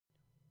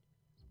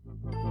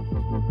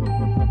Keeping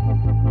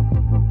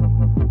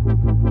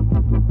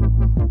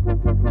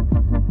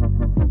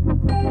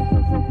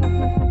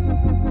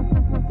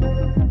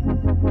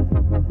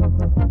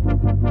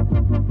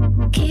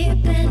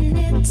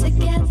it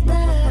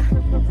together.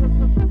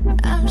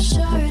 I'm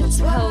sure it's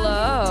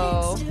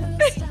Hello.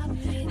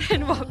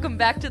 And welcome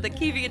back to the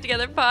Keeping It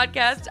Together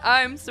podcast.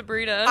 I'm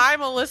Sabrina. I'm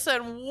Alyssa,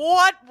 and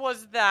what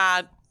was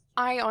that?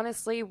 I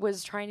honestly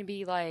was trying to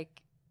be like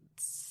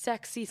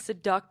sexy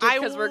seductive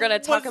because we're going to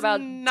talk about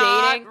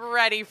dating.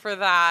 Ready for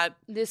that.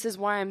 This is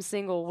why I'm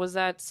single. Was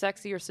that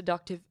sexy or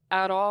seductive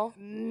at all?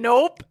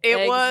 Nope.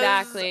 It was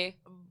exactly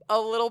a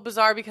little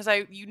bizarre because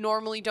you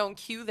normally don't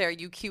cue there.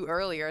 You cue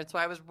earlier. And so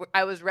I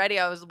was ready.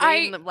 I was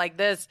waiting like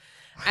this.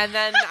 And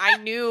then I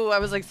knew I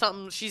was like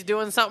she's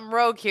doing something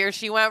rogue here.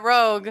 She went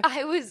rogue.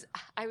 I was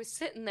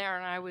sitting there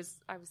and I was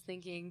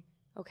thinking,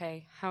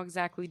 okay, how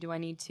exactly do I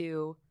need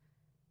to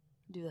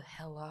do the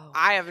hello?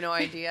 I have no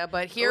idea,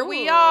 but here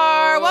we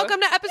are. Welcome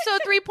to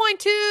episode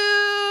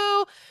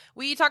 3.2.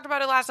 We talked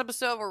about it last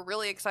episode. We're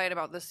really excited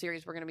about this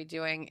series we're going to be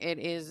doing. It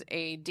is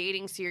a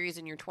dating series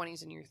in your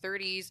 20s and your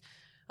 30s.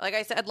 Like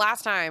I said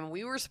last time,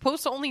 we were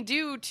supposed to only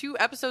do 2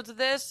 episodes of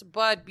this,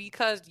 but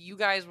because you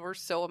guys were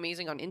so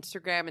amazing on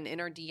Instagram and in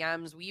our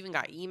DMs, we even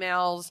got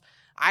emails.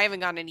 I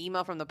haven't gotten an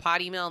email from the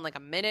pod email in like a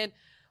minute.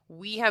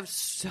 We have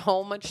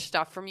so much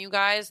stuff from you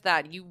guys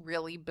that you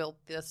really built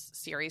this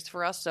series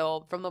for us.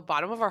 So from the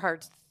bottom of our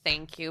hearts,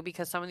 thank you,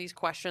 because some of these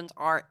questions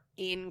are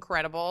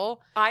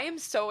incredible. I am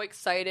so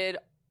excited.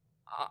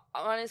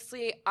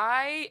 Honestly,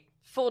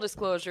 full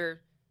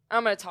disclosure,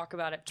 I'm going to talk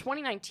about it.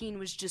 2019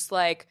 was just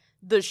like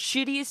the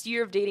shittiest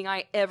year of dating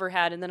I ever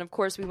had. And then, of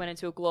course, we went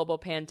into a global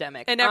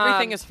pandemic. And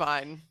everything is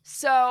fine.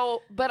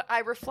 So, but I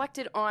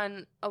reflected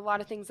on a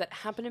lot of things that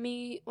happened to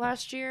me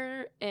last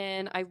year,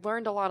 and I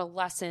learned a lot of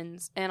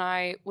lessons. And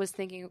I was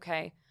thinking,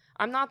 okay,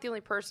 I'm not the only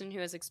person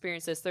who has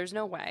experienced this. There's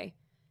no way.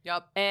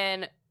 Yep.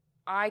 And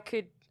I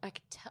could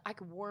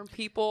warn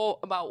people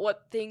about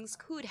what things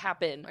could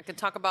happen. I could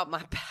talk about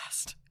my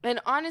past. And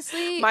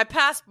honestly, my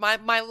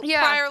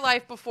prior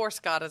life before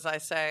Scott, as I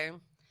say.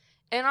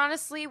 And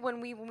honestly, when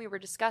we were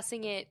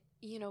discussing it,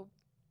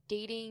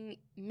 dating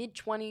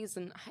mid-20s,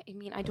 and I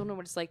mean, I don't know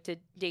what it's like to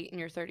date in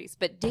your 30s,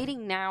 but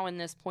dating now in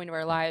this point of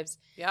our lives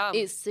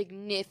is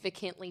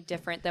significantly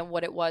different than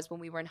what it was when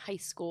we were in high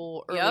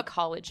school, early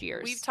college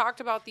years. We've talked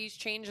about these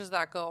changes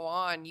that go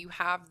on. You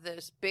have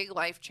this big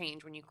life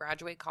change when you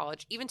graduate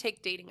college. Even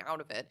take dating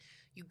out of it.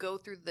 You go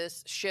through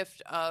this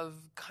shift of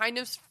kind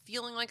of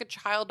feeling like a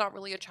child, not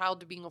really a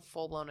child, to being a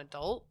full-blown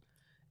adult.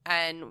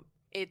 And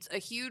it's a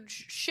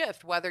huge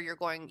shift, whether you're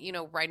going,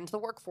 right into the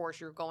workforce,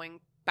 you're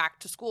going back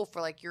to school for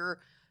like your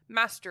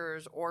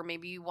master's, or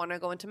maybe you want to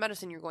go into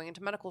medicine, you're going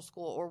into medical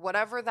school, or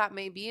whatever that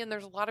may be. And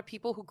there's a lot of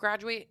people who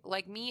graduate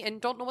like me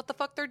and don't know what the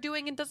fuck they're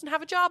doing and doesn't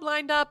have a job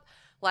lined up.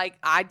 Like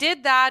I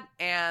did that,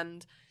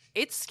 and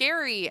it's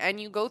scary.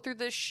 And you go through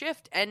this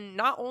shift, and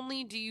not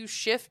only do you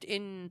shift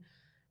in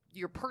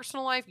your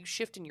personal life, you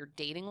shift in your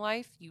dating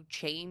life, you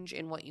change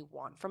in what you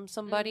want from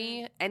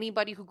somebody. Mm-hmm.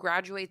 Anybody who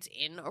graduates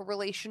in a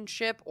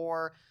relationship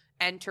or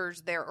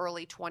enters their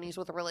early 20s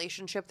with a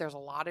relationship, there's a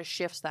lot of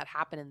shifts that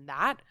happen in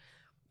that.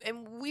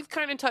 And we've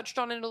kind of touched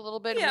on it a little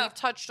bit. Yeah. We've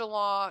touched a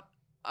lot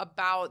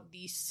about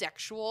the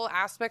sexual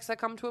aspects that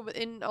come to it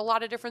in a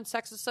lot of different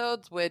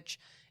sexesodes, which,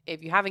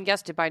 if you haven't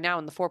guessed it by now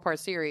in the 4-part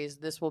series,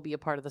 this will be a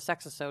part of the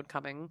sexesode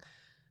coming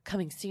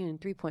soon,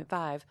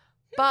 3.5.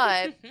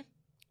 But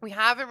we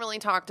haven't really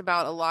talked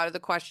about a lot of the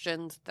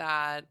questions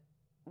that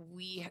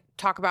we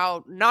talk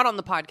about, not on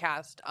the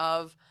podcast,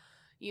 of,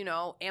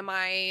 am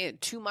I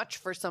too much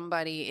for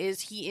somebody? Is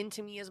he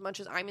into me as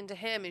much as I'm into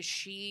him? Is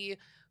she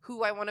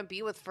who I want to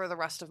be with for the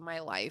rest of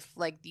my life?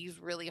 Like, these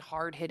really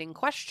hard-hitting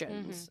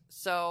questions. Mm-hmm.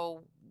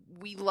 So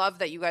we love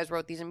that you guys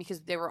wrote these in,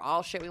 because they were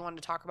all shit we wanted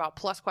to talk about,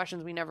 plus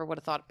questions we never would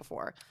have thought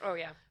before. Oh,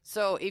 yeah.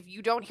 So if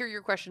you don't hear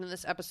your question in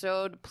this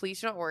episode, please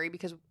do not worry,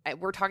 because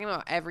we're talking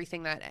about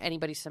everything that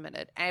anybody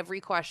submitted.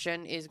 Every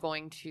question is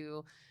going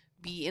to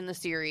be in the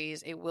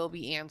series. It will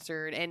be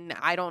answered. And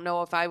I don't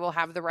know if I will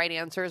have the right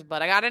answers,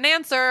 but I got an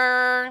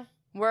answer.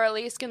 We're at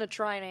least going to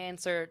try and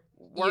answer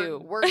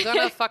you. We're going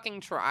to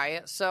fucking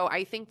try. So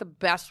I think the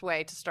best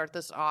way to start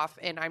this off,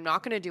 and I'm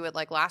not going to do it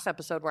like last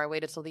episode where I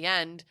waited till the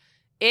end,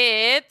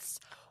 it's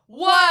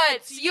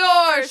What's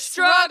Your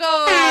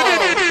Struggle?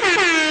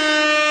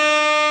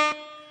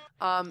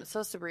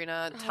 So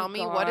Sabrina, tell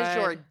me, what is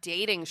your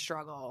dating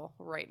struggle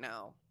right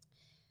now?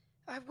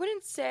 I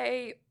wouldn't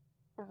say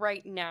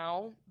right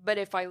now, but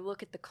if I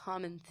look at the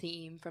common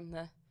theme from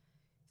the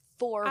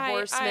 4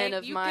 horsemen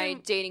of my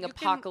dating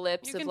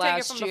apocalypse of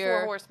last year.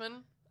 The 4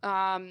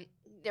 horsemen.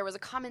 There was a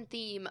common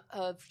theme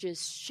of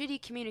just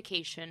shitty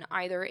communication.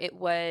 Either it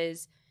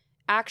was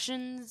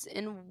actions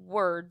and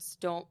words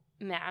don't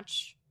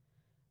match,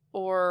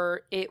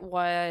 or it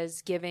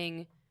was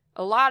giving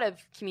a lot of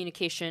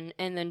communication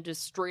and then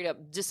just straight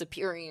up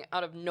disappearing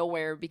out of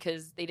nowhere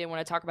because they didn't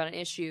want to talk about an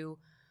issue,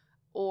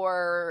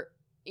 or,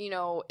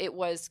 it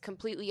was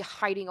completely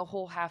hiding a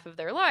whole half of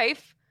their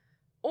life,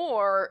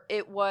 or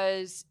it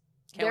was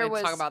Can't wait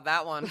to talk about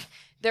that one.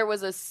 There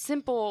was a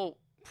simple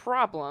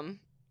problem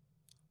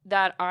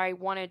that I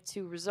wanted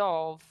to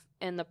resolve,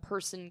 and the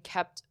person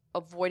kept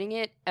avoiding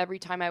it every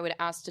time I would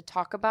ask to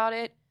talk about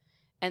it.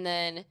 And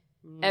then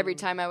every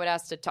time I would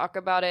ask to talk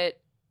about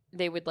it,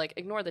 they would like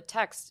ignore the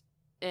text,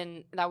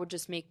 and that would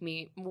just make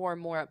me more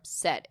and more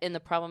upset, and the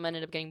problem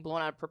ended up getting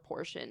blown out of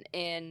proportion.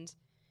 And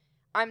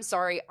I'm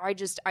sorry,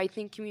 I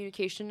think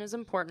communication is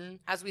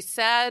important. As we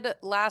said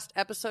last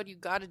episode, you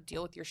got to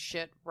deal with your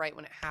shit right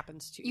when it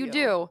happens to you. You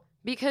do,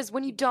 because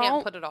when you don't,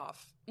 can't put it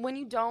off. When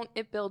you don't,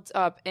 it builds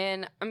up.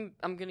 And I'm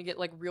gonna get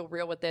like real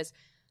with this.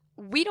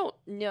 We don't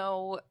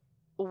know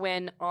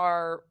when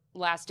our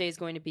last day is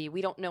going to be.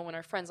 We don't know when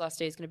our friend's last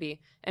day is going to be,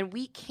 and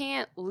we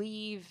can't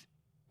leave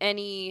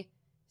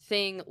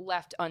anything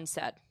left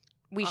unsaid.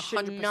 We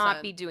should 100%.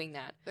 not be doing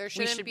that. There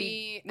shouldn't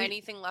be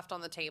anything left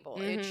on the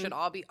table. It should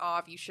all be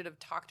off. You should have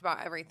talked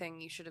about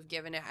everything. You should have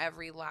given it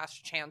every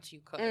last chance you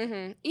could.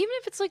 Even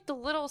if it's like the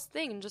littlest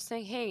thing, just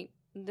saying, hey,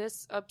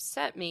 this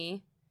upset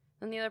me.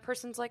 And the other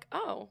person's like,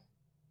 oh,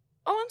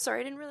 I'm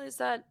sorry. I didn't realize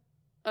that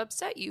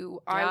upset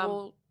you. Yeah. I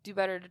will do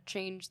better to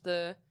change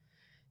the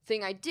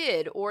thing I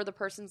did. Or the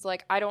person's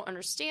like, I don't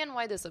understand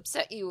why this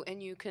upset you.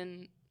 And you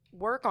can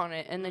work on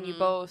it. And then you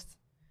both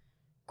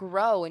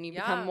grow and you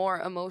become more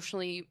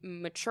emotionally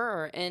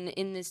mature. And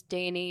in this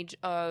day and age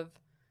of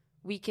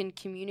we can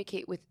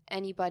communicate with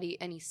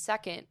anybody any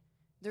second,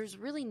 there's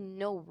really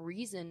no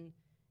reason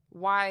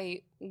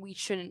why we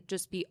shouldn't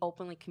just be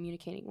openly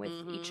communicating with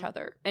each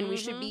other. And we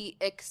should be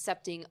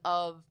accepting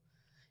of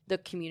the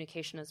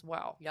communication as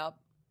well. Yep.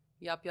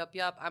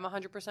 I'm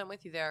 100%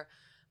 with you there.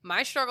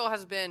 My struggle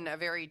has been a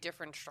very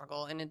different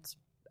struggle, and it's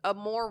a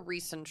more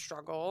recent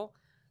struggle.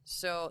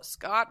 So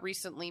Scott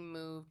recently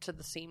moved to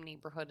the same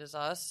neighborhood as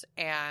us,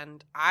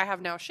 and I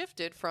have now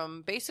shifted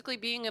from basically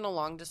being in a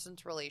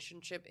long-distance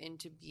relationship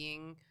into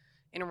being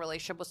in a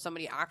relationship with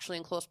somebody actually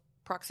in close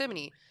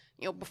proximity.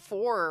 You know,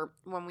 before,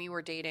 when we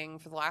were dating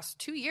for the last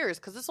 2 years,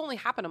 because this only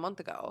happened a month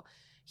ago,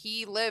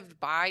 he lived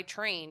by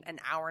train an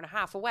hour and a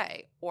half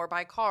away, or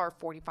by car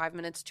 45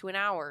 minutes to an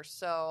hour.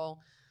 So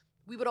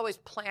we would always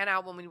plan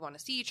out when we want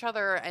to see each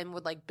other and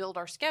would like build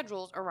our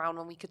schedules around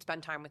when we could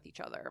spend time with each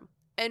other.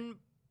 And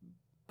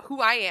who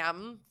I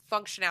am,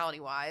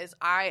 functionality-wise,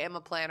 I am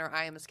a planner,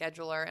 I am a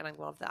scheduler, and I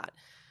love that.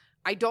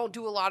 I don't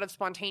do a lot of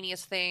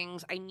spontaneous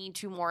things. I need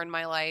to more in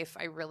my life.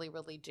 I really,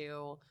 really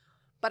do.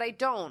 But I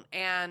don't,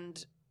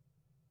 and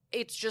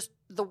it's just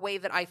the way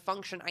that I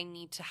function. I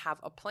need to have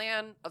a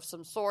plan of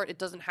some sort. It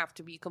doesn't have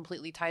to be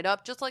completely tied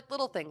up, just like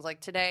little things.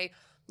 Like today,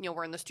 you know,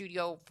 we're in the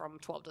studio from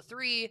 12 to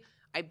 3.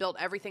 I built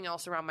everything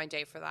else around my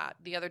day for that.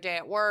 The other day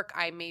at work,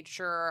 I made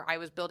sure I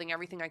was building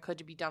everything I could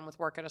to be done with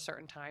work at a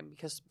certain time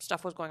because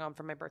stuff was going on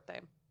for my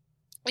birthday.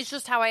 It's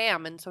just how I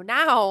am. And so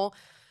now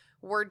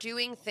we're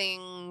doing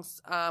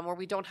things where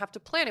we don't have to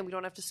plan it. We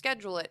don't have to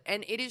schedule it.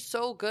 And it is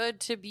so good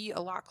to be a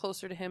lot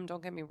closer to him.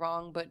 Don't get me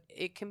wrong, but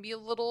it can be a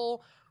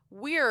little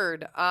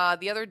weird.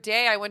 The other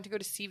day I went to go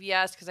to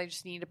CVS because I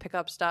just needed to pick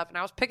up stuff, and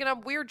I was picking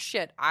up weird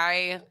shit.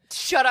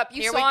 Shut up.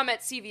 You saw him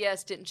at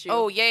CVS, didn't you?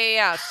 Oh,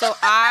 yeah. So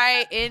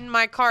in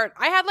my cart,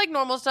 I had like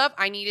normal stuff.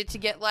 I needed to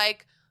get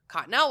like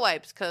Cottonelle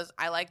wipes because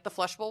I like the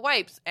flushable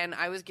wipes, and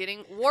I was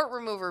getting wart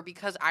remover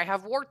because I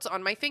have warts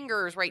on my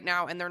fingers right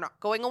now and they're not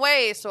going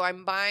away. So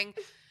I'm buying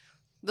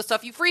the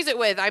stuff you freeze it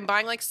with. I'm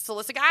buying like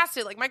salicylic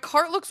acid. Like my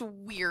cart looks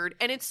weird,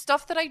 and it's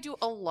stuff that I do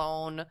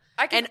alone.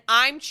 And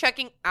I'm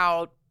checking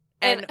out.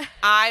 And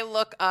I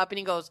look up and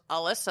he goes,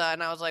 Alyssa.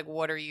 And I was like,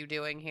 what are you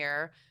doing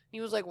here? And he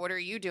was like, what are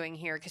you doing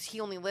here? Because he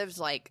only lives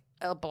like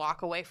a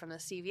block away from the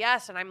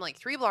CVS. And I'm like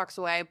 3 blocks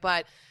away.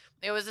 But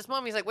it was this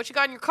moment. He's like, what you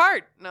got in your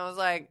cart? And I was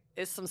like,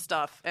 it's some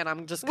stuff. And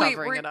I'm just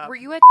covering it up. Were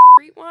you at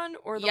the street one?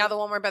 Or the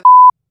one where by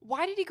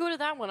Why did he go to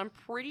that one? I'm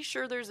pretty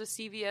sure there's a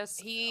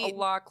CVS a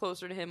lot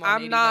closer to him on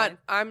I'm 89.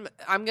 not.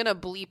 I'm going to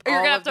bleep You're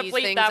all gonna of have to these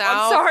bleep things that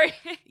out. one. Sorry.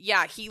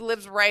 Yeah, he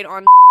lives right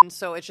on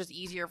so it's just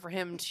easier for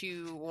him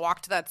to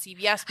walk to that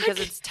CVS because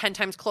it's 10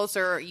 times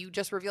closer. You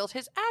just revealed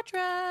his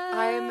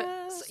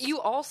address.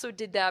 You also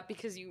did that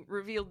because you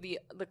revealed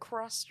the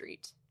cross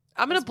street.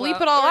 I'm going to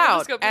bleep it all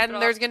out. And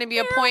there's going to be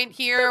a point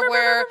here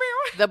where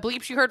the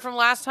bleeps you heard from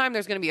last time,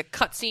 there's going to be a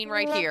cutscene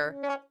right here.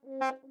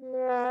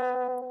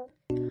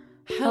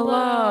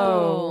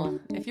 Hello.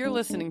 If you're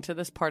listening to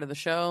this part of the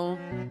show,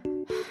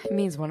 it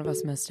means one of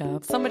us messed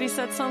up. Somebody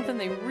said something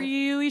they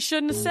really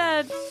shouldn't have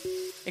said.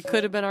 It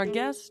could have been our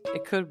guest.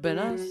 It could have been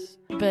us.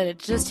 But it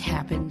just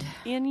happened.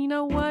 And you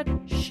know what?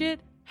 Shit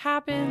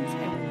happens,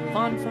 and we move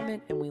on from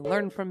it, and we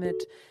learn from it.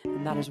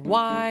 And that is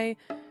why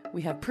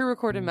we have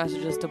pre-recorded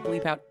messages to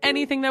bleep out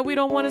anything that we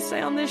don't want to say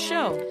on this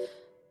show.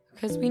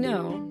 Because we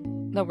know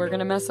that we're going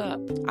to mess up.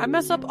 I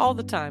mess up all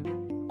the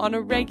time, on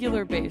a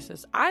regular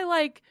basis.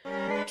 I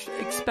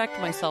expect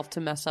myself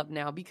to mess up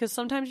now because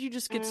sometimes you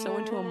just get so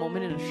into a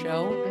moment in a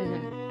show,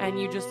 and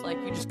you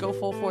just go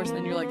full force, and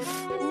then you're like,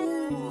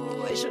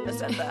 ooh, I shouldn't have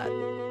said that.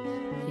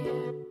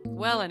 Yeah.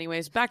 Well,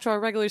 anyways, back to our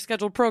regularly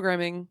scheduled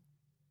programming.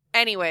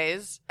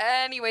 Anyways,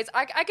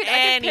 I could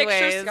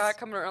picture Scott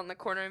coming around the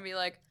corner and be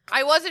like,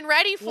 I wasn't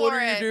ready for it. What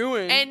are you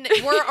doing? And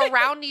we're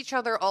around each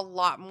other a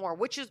lot more,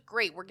 which is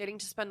great. We're getting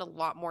to spend a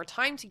lot more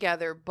time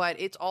together,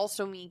 but it's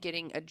also me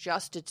getting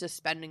adjusted to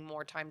spending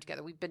more time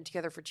together. We've been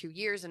together for 2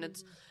 years, and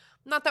it's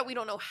not that we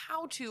don't know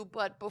how to,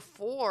 but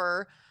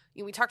before,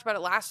 we talked about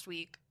it last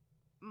week,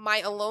 my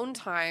alone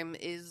time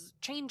is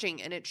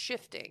changing and it's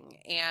shifting,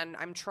 and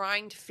I'm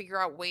trying to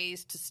figure out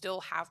ways to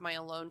still have my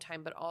alone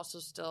time, but also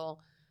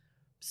still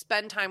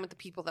spend time with the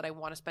people that I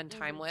want to spend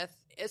time with.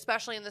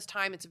 Especially in this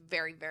time, it's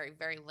very, very,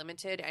 very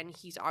limited, and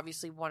he's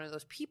obviously one of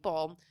those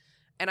people,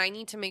 and I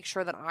need to make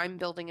sure that I'm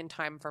building in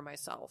time for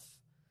myself.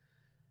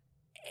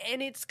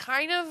 And it's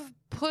kind of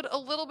put a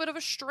little bit of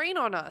a strain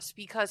on us,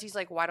 because he's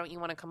like, why don't you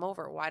want to come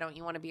over? Why don't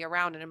you want to be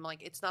around? And I'm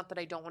like, it's not that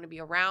I don't want to be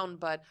around,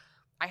 but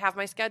I have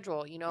my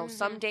schedule.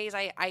 Some days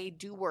I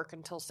do work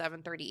until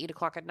 7:30, 8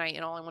 o'clock at night,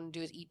 and all I want to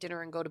do is eat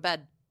dinner and go to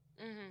bed.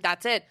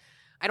 That's it.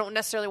 I don't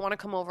necessarily want to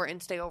come over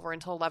and stay over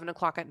until 11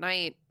 o'clock at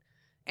night.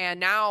 And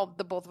now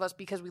the both of us,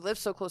 because we live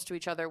so close to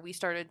each other, we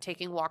started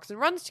taking walks and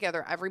runs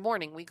together every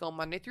morning. We go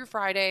Monday through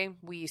Friday.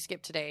 We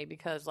skipped today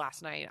because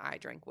last night I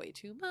drank way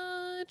too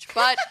much.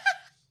 But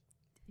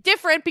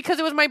different because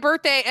it was my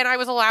birthday and I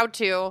was allowed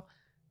to.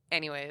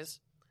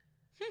 Anyways,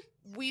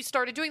 we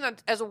started doing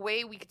that as a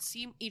way we could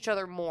see each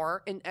other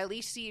more and at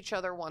least see each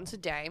other once a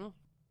day,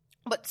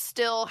 but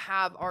still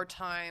have our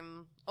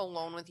time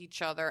alone with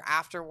each other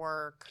after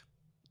work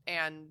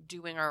and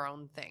doing our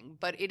own thing.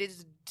 But it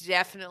is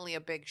definitely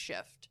a big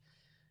shift.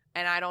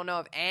 And I don't know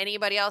if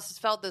anybody else has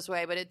felt this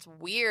way, but it's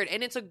weird.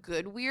 And it's a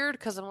good weird,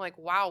 because I'm like,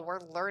 wow, we're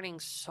learning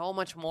so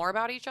much more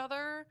about each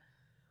other,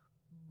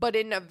 but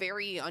in a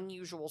very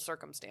unusual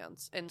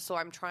circumstance. And so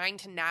I'm trying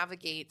to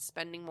navigate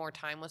spending more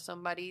time with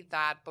somebody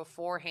that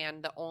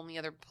beforehand, the only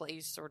other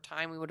place or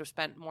time we would have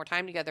spent more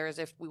time together is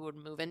if we would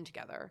move in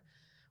together,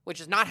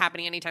 which is not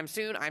happening anytime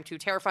soon. I'm too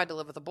terrified to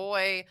live with a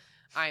boy.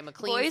 I'm a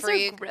clean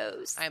freak. Boys are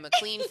gross. I'm a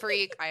clean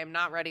freak. I am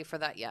not ready for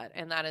that yet.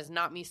 And that is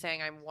not me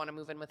saying I want to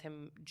move in with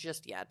him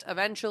just yet.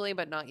 Eventually,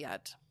 but not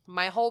yet.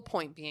 My whole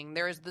point being,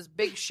 there is this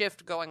big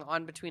shift going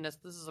on between us.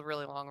 This is a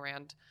really long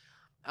rant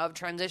of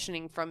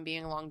transitioning from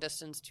being long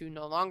distance to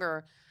no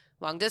longer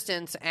long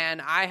distance. And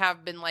I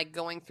have been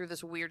going through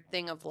this weird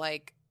thing of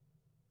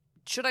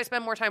should I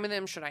spend more time with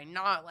him? Should I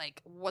not?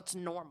 What's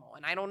normal?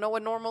 And I don't know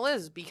what normal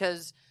is,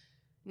 because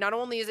not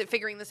only is it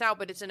figuring this out,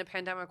 but it's in a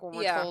pandemic when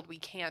we're told we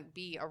can't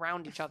be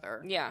around each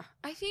other. Yeah.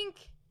 I think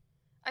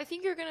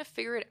you're going to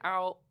figure it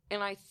out,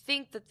 and I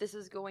think that this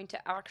is going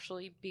to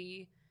actually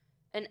be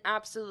an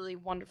absolutely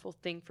wonderful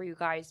thing for you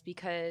guys,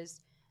 because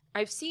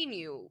I've seen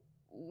you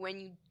when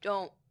you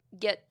don't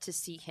get to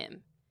see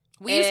him.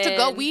 We used to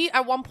go. We,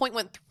 at one point,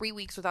 went 3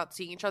 weeks without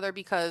seeing each other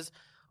because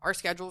our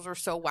schedules were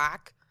so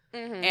whack.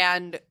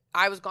 And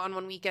I was gone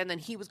one weekend, then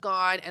he was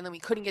gone, and then we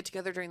couldn't get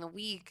together during the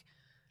week.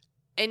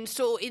 And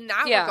so in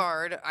that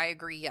regard, I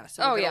agree, yes.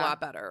 It would be a lot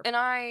better. And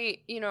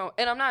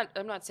and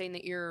I'm not saying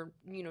that you're,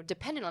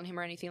 dependent on him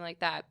or anything like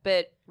that,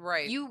 but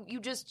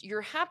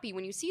you're happy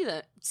when you see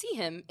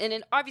him, and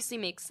it obviously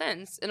makes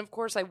sense. And of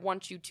course I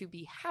want you to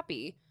be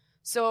happy.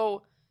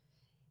 So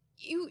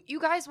you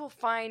guys will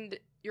find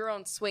your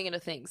own swing into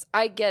things.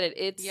 I get it.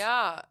 It's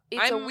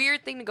a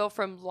weird thing to go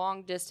from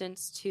long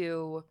distance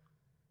to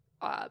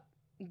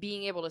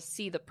being able to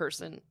see the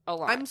person a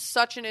lot. I'm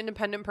such an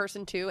independent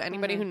person too.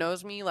 Anybody who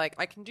knows me,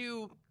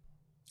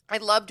 I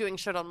love doing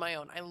shit on my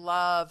own. I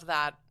love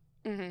that.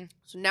 So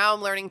now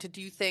I'm learning to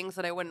do things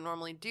that I wouldn't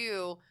normally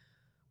do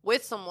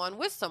with someone.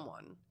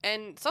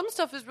 And some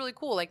stuff is really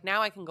cool.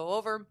 Now I can go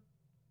over.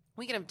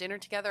 We can have dinner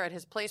together at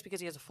his place because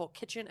he has a full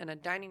kitchen and a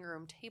dining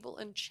room table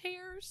and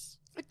chairs.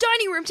 A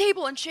dining room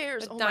table and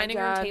chairs. Dining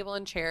room table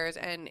and chairs.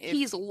 And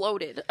he's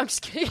loaded. I'm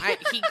just kidding.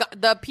 He got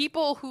the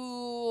people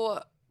who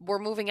were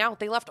moving out.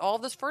 They left all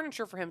this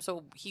furniture for him,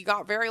 so he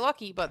got very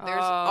lucky. But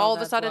there's all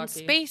of a sudden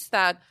space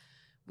that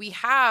we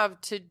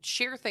have to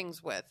share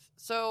things with.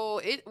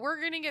 So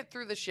we're gonna get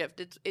through the shift.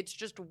 It's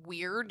just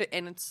weird,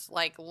 and it's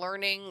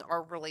learning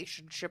our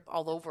relationship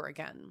all over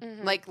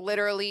again.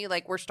 Literally,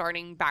 we're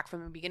starting back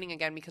from the beginning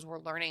again, because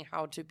we're learning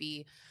how to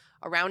be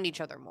around each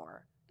other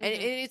more. And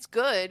it's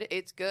good.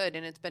 It's good,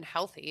 and it's been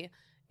healthy.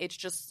 It's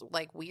just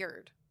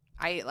weird.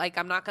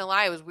 I'm not gonna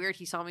lie, it was weird.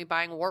 He saw me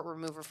buying wart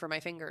remover for my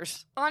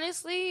fingers.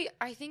 Honestly,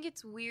 I think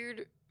it's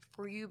weird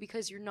for you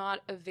because you're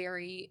not a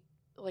very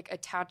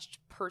attached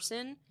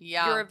person.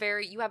 Yeah.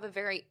 You have a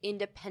very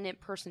independent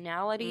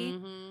personality.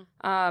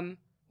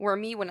 Where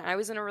me, when I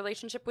was in a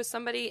relationship with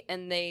somebody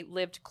and they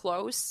lived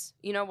close,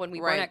 when we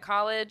weren't at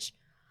college,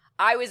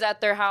 I was at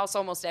their house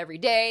almost every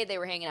day. They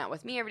were hanging out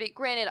with me every day.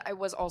 Granted, I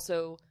was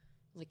also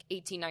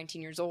 18,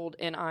 19 years old,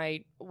 and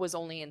I was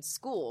only in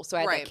school, so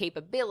I had that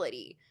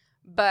capability.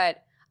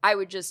 But I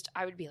would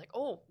be like,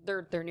 oh,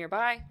 they're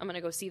nearby. I'm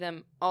gonna go see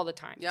them all the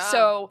time. Yeah.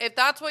 So if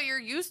that's what you're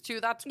used to,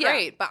 that's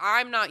great. But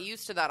I'm not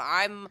used to that.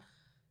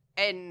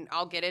 And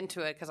I'll get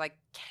into it because I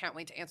can't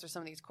wait to answer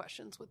some of these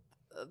questions with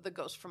the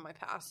ghost from my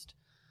past.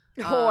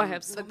 Oh, I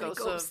have so the many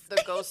ghosts.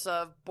 The ghosts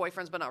of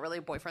boyfriends, but not really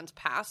boyfriends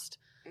past.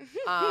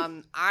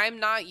 I'm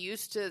not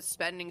used to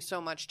spending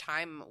so much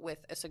time with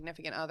a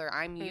significant other.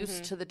 I'm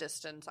used to the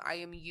distance. I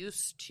am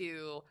used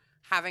to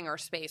having our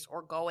space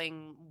or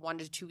going 1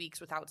 to 2 weeks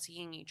without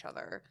seeing each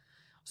other.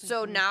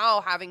 So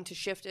now having to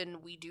shift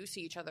and we do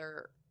see each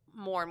other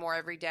more and more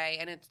every day,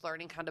 and it's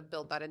learning how to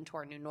build that into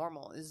our new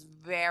normal is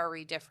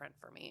very different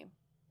for me.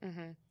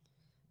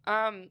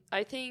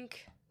 I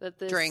think that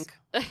this Drink.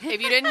 If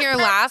you didn't hear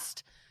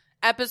last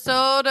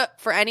episode,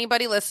 for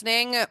anybody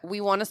listening,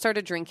 we want to start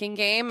a drinking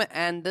game,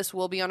 and this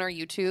will be on our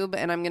YouTube,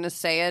 and I'm going to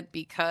say it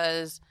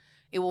because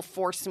it will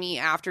force me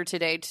after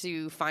today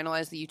to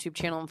finalize the YouTube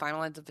channel and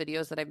finalize the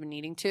videos that I've been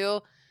needing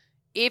to.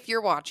 If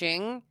you're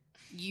watching,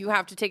 you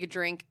have to take a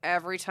drink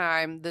every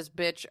time this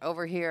bitch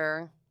over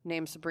here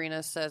named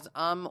Sabrina says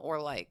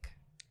or like.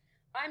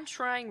 I'm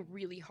trying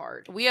really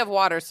hard. We have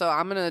water, so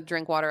I'm going to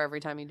drink water every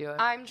time you do it.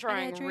 I'm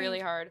trying really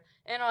hard.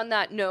 And on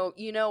that note,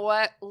 you know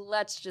what?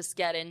 Let's just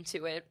get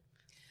into it.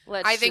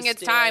 I think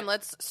it's time.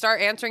 Let's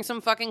start answering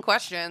some fucking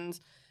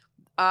questions.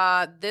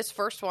 This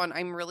first one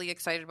I'm really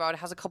excited about.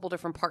 It has a couple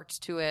different parts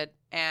to it,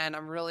 and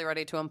I'm really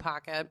ready to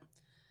unpack it.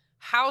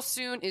 How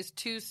soon is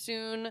too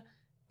soon?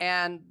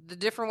 And the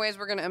different ways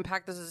we're going to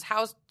impact this is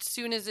how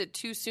soon is it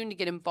too soon to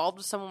get involved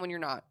with someone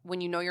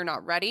when you know you're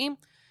not ready?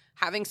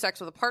 Having sex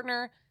with a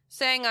partner,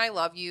 saying I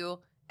love you,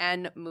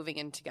 and moving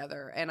in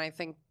together. And I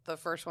think the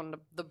first one,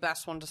 the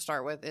best one to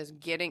start with is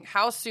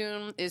how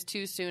soon is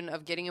too soon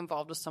of getting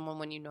involved with someone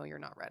when you know you're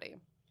not ready?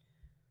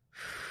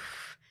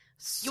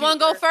 You want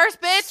to go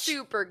first, bitch?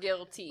 Super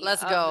guilty.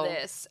 Let's of go.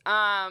 This.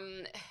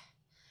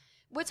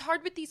 What's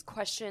hard with these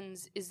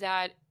questions is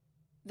that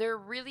there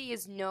really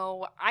is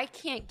I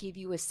can't give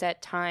you a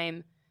set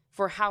time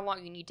for how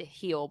long you need to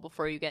heal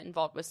before you get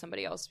involved with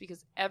somebody else,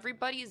 because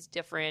everybody is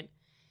different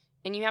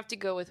and you have to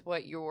go with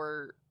what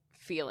you're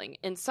feeling.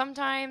 And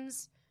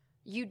sometimes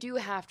you do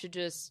have to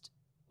just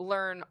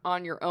learn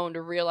on your own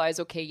to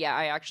realize, okay, yeah,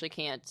 I actually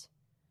can't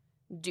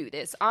do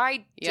this.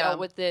 I dealt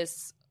with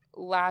this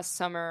last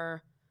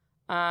summer.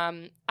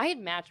 I had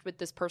matched with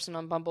this person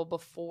on Bumble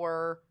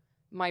before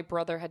my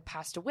brother had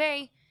passed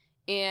away.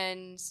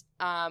 And,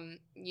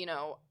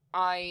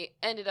 I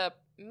ended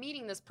up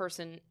meeting this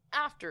person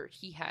after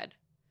he had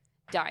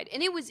died.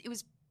 And it was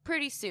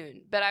pretty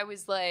soon. But I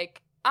was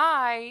like,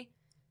 I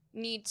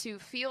need to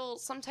feel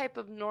some type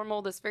of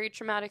normal. This very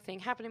traumatic thing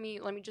happened to me.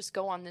 Let me just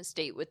go on this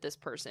date with this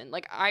person.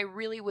 Like, I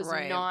really was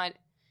not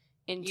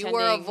intending. You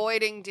were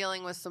avoiding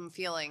dealing with some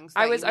feelings.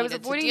 I was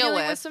avoiding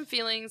dealing with some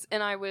feelings,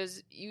 and I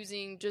was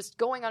using just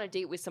going on a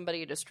date with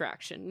somebody a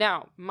distraction.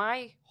 Now,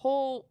 my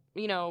whole,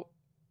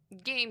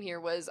 game here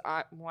was,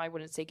 I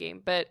wouldn't say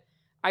game, but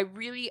I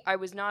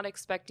was not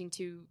expecting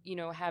to,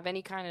 have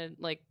any kind of,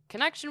 like,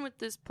 connection with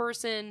this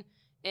person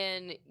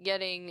and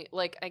getting,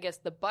 like, I guess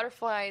the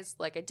butterflies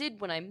like I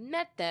did when I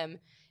met them.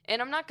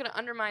 And I'm not going to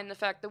undermine the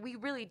fact that we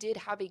really did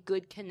have a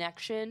good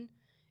connection.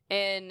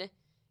 And,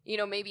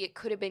 maybe it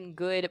could have been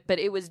good, but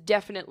it was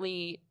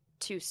definitely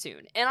too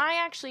soon. And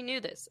I actually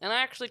knew this. And I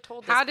actually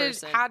told this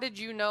person. How did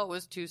you know it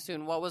was too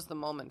soon? What was the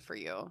moment for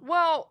you?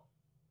 Well,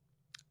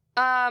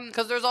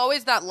 because there's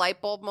always that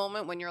light bulb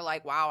moment when you're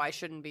like, wow, I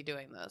shouldn't be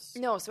doing this.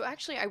 No, so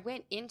actually I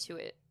went into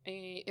it.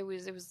 It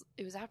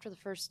was after the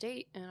first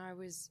date, and I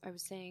was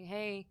saying,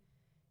 hey,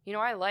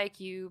 I like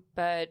you,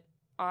 but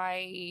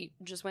I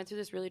just went through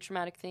this really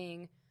traumatic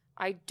thing.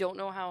 I don't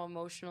know how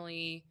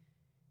emotionally,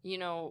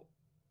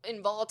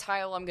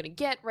 volatile I'm gonna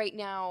get right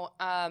now,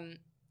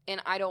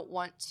 and I don't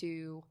want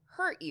to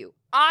hurt you.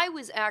 I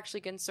was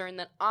actually concerned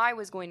that I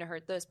was going to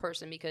hurt this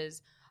person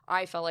because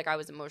I felt like I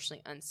was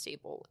emotionally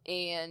unstable,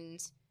 and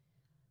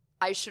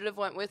I should have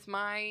went with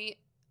my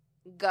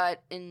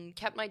gut and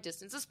kept my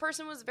distance. This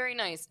person was very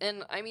nice,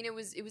 and I mean, it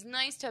was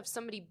nice to have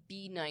somebody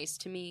be nice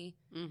to me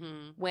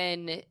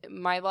when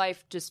my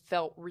life just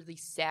felt really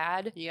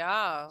sad.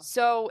 Yeah.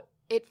 So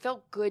it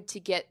felt good to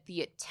get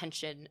the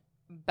attention,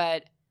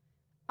 but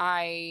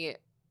I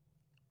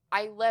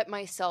let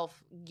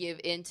myself give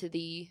into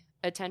the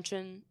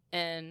attention,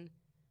 and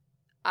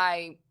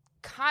I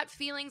caught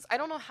feelings. I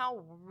don't know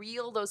how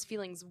real those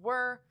feelings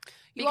were.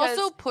 You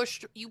also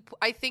pushed,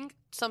 I think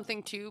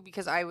something too,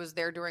 because I was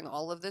there during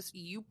all of this,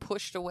 you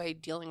pushed away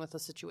dealing with the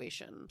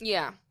situation.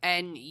 Yeah.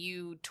 And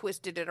you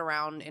twisted it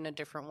around in a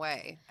different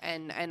way.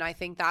 And I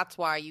think that's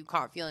why you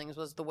caught feelings,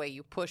 was the way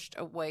you pushed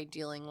away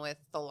dealing with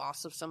the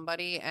loss of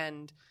somebody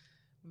and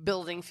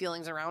building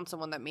feelings around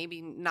someone that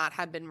maybe not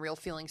had been real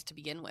feelings to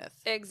begin with.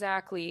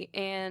 Exactly.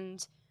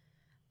 And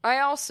I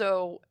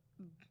also,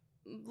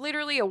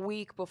 literally a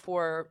week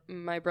before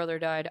my brother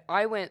died,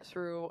 I went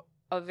through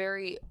a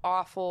very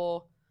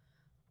awful,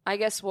 I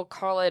guess we'll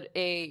call it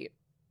a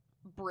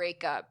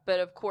breakup. But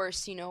of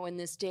course, in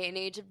this day and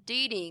age of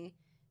dating,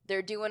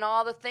 they're doing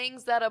all the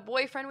things that a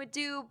boyfriend would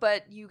do,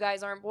 but you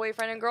guys aren't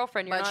boyfriend and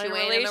girlfriend. You're not in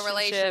a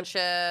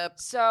relationship.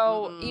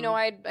 So,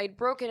 I'd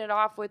broken it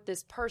off with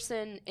this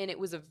person, and it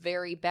was a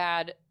very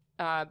bad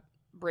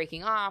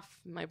breaking off.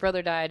 My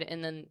brother died,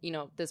 and then,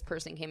 this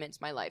person came into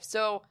my life.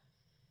 So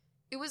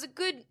it was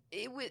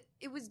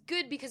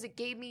good because it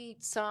gave me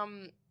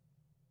some,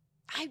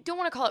 I don't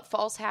want to call it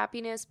false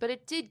happiness, but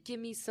it did give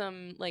me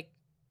some, like,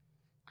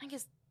 I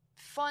guess,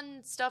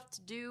 fun stuff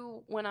to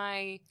do when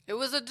It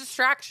was a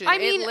distraction. I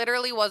mean, it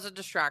literally was a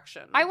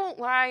distraction. I won't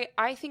lie,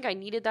 I think I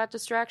needed that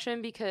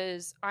distraction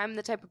because I'm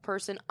the type of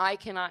person, I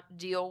cannot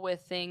deal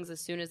with things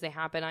as soon as they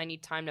happen. I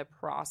need time to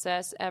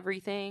process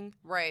everything.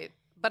 Right.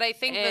 But I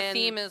think the And-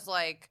 theme is,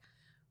 like,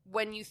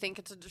 when you think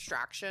it's a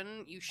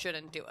distraction, you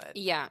shouldn't do it.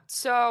 Yeah.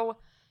 So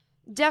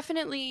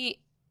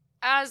definitely,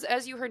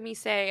 as you heard me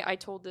say, I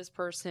told this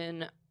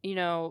person, you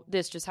know,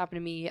 this just happened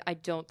to me. I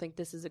don't think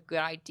this is a good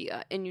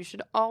idea. And you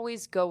should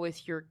always go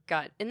with your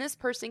gut. And this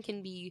person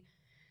can be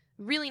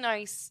really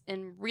nice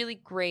and really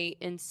great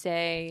and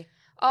say,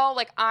 oh,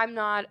 like, I'm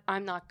not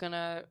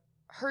gonna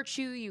hurt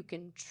you. You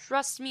can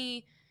trust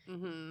me.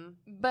 Mm-hmm.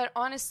 But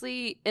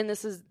honestly, and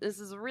this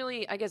is a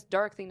really, I guess,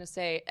 dark thing to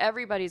say,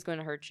 everybody's going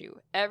to hurt you.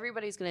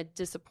 Everybody's going to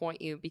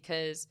disappoint you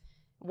because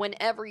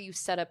whenever you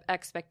set up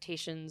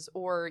expectations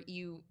or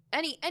you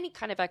any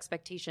kind of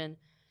expectation,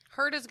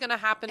 Hurt is going to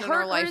happen in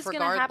our life is regardless.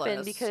 going to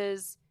happen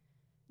because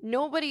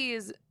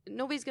nobody's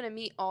going to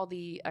meet all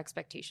the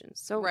expectations.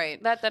 So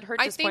Right. that hurt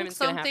disappointment's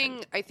going to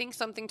happen. I think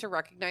something to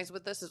recognize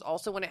with this is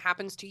also when it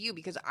happens to you,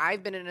 because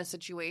I've been in a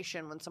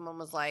situation when someone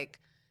was like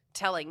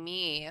telling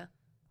me,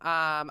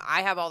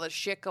 I have all this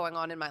shit going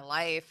on in my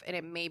life and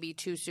it may be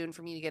too soon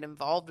for me to get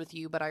involved with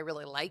you, but I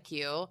really like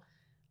you.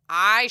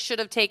 I should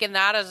have taken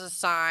that as a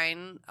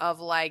sign of,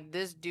 like,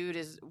 this dude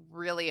is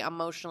really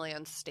emotionally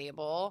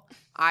unstable.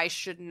 I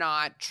should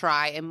not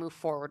try and move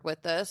forward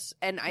with this.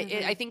 And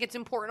I think it's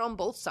important on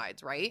both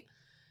sides, right?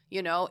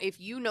 You know, if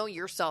you know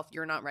yourself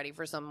you're not ready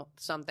for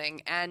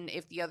something, and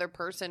if the other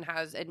person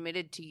has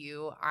admitted to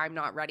you, I'm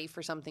not ready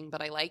for something,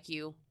 but I like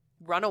you,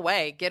 run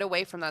away. Get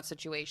away from that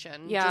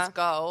situation. Yeah. Just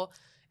go.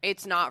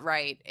 It's not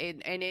right.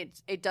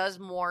 It does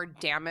more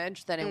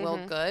damage than it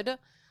will good.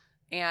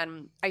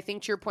 And I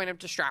think to your point of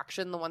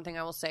distraction, the one thing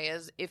I will say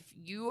is if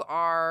you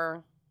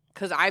are,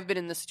 because I've been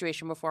in this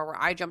situation before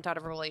where I jumped out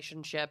of a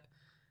relationship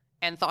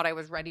and thought I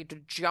was ready to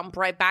jump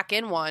right back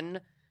in one.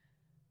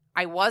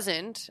 I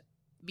wasn't,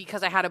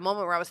 because I had a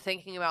moment where I was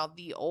thinking about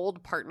the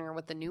old partner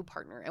with the new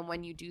partner. And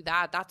when you do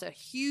that, that's a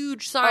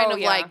huge sign of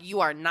like,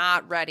 you are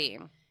not ready.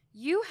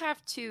 You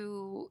have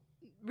to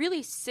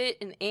really sit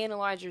and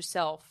analyze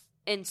yourself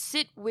and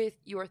sit with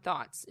your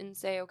thoughts and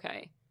say,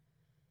 okay,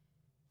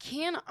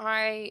 can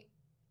I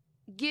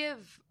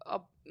give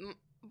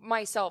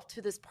myself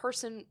to this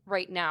person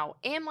right now?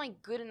 Am I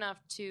good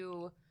enough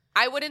to...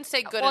 I wouldn't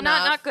say good well,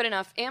 enough. not good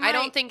enough. I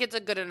don't think it's a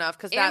good enough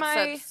because that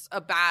sets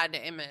a bad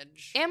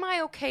image. Am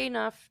I okay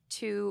enough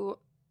to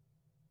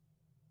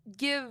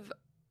give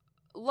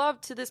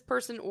love to this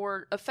person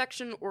or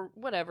affection or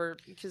whatever?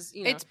 Because,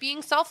 you know, it's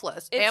being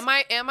selfless. Am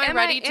I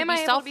ready to be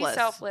selfless? Able to be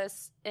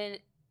selfless? And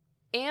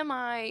am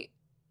I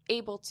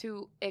able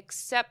to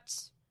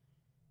accept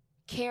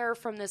care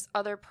from this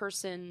other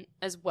person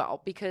as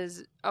well?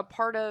 Because a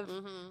part of,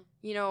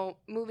 you know,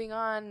 moving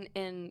on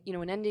and, you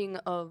know, an ending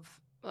of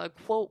a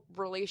quote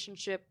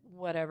relationship,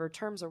 whatever,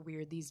 terms are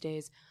weird these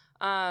days.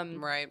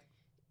 Right.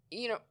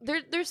 You know,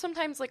 there's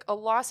sometimes like a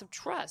loss of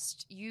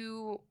trust.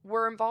 You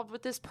were involved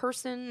with this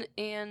person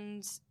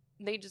and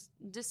they just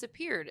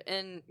disappeared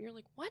and you're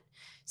like, what?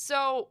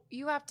 So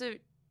you have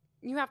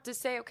to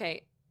say,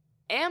 okay,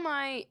 am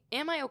I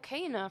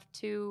okay enough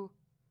to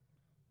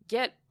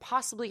get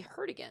possibly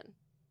hurt again?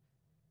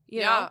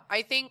 You know?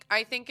 I think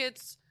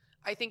it's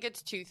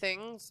two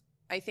things.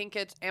 I think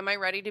it's, am I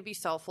ready to be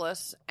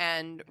selfless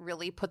and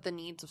really put the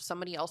needs of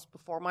somebody else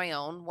before my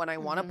own when I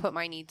want to put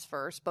my needs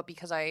first, but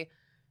because I,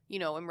 you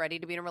know, am ready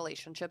to be in a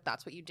relationship,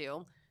 that's what you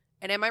do.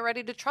 And am I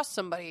ready to trust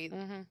somebody?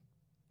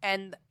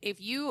 And if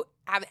you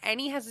have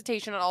any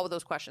hesitation at all with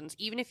those questions,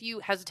 even if you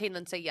hesitate and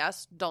then say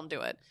yes, don't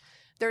do it.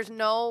 There's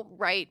no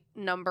right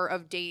number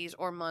of days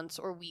or months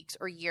or weeks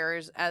or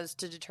years as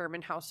to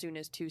determine how soon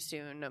is too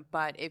soon.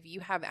 But if you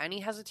have any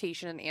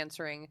hesitation in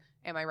answering,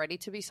 am I ready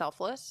to be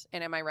selfless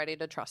and am I ready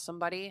to trust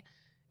somebody,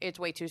 it's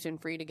way too soon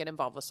for you to get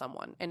involved with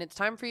someone. And it's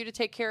time for you to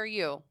take care of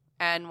you.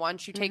 And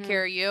once you take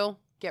care of you,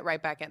 get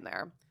right back in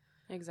there.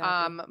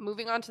 Exactly.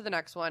 Moving on to the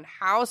next one.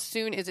 How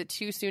soon is it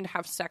too soon to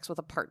have sex with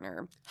a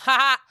partner?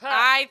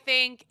 I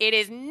think it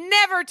is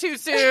never too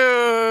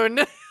soon.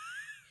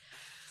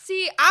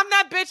 See, I'm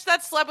that bitch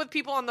that slept with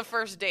people on the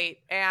first date,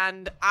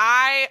 and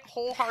I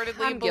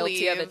wholeheartedly I'm believe,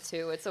 guilty of it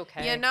too. It's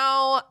okay. You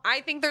know,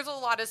 I think there's a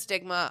lot of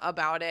stigma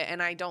about it,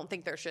 and I don't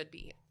think there should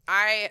be.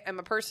 I am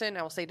a person,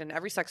 I will say it in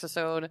every sex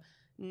episode,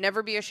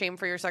 never be ashamed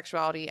for your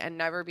sexuality and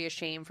never be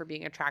ashamed for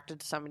being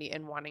attracted to somebody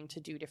and wanting to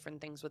do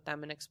different things with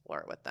them and explore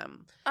it with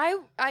them. I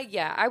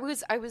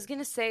was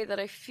gonna say that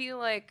I feel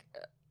like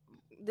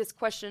this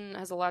question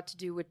has a lot to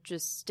do with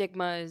just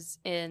stigmas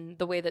and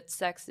the way that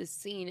sex is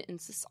seen in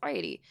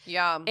society.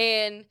 Yeah.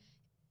 And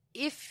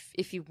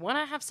if you want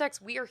to have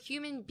sex, we are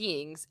human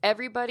beings.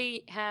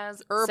 Everybody's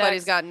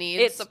Everybody's got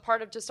needs. It's a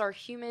part of just our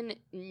human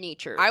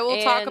nature. I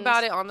will talk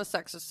about it on the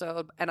sex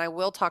episode, and I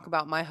will talk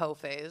about my hoe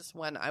phase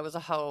when I was a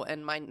hoe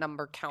and my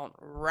number count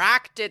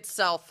racked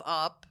itself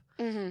up.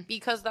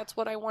 because that's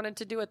what I wanted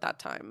to do at that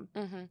time.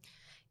 Mm-hmm.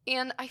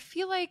 And I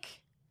feel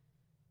like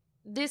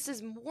this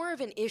is more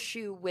of an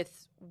issue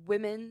with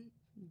women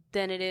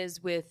than it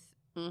is with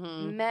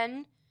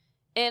men.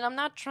 And I'm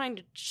not trying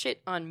to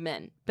shit on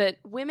men, but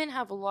women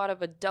have a lot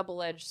of a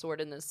double-edged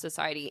sword in this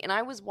society. And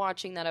I was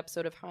watching that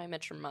episode of How I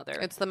Met Your Mother.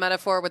 It's the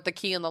metaphor with the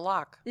key and the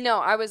lock. No,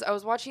 I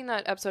was watching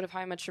that episode of How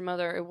I Met Your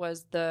Mother. It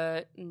was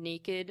the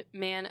Naked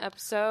Man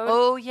episode.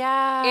 Oh,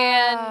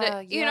 yeah.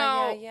 And, you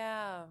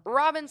know,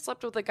 Robin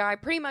slept with a guy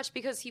pretty much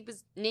because he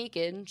was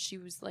naked. And she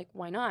was like,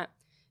 why not?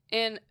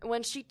 And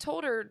when she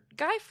told her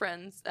guy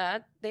friends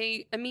that,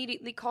 they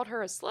immediately called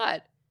her a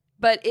slut.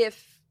 But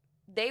if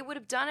they would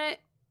have done it,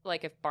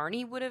 like if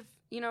Barney would have,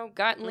 you know,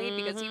 gotten laid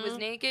because he was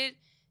naked,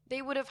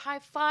 they would have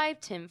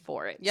high-fived him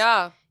for it.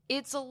 Yeah.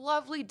 It's a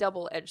lovely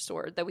double-edged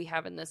sword that we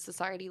have in this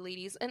society,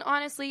 ladies. And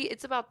honestly,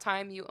 it's about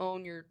time you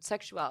own your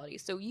sexuality.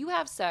 So you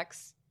have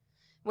sex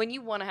when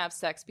you want to have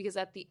sex, because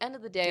at the end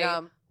of the day,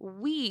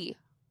 we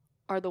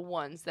are the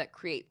ones that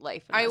create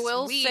life in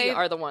us. We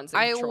are the ones in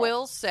control. I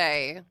will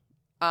say,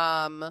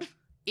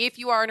 if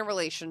you are in a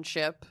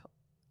relationship,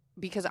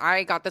 because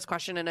I got this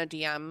question in a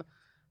DM,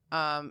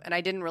 and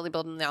I didn't really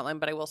build in the outline,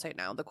 but I will say it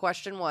now. The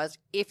question was,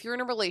 if you're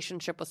in a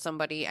relationship with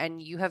somebody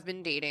and you have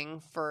been dating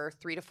for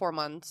 3 to 4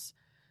 months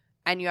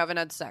and you haven't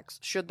had sex,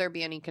 should there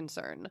be any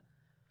concern?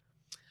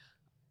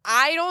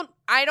 I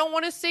don't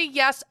want to say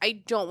yes. I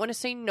don't want to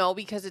say no,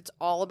 because it's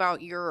all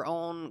about your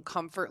own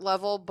comfort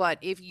level. But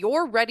if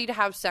you're ready to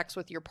have sex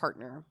with your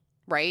partner,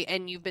 right,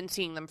 and you've been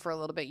seeing them for a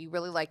little bit, you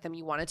really like them,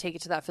 you want to take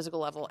it to that physical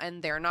level,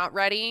 and they're not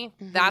ready,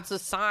 that's a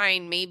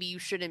sign maybe you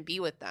shouldn't be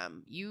with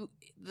them.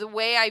 The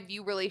way I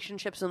view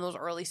relationships in those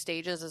early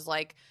stages is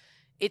like,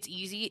 it's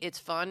easy, it's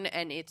fun,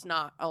 and it's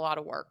not a lot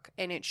of work.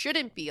 And it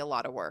shouldn't be a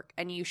lot of work.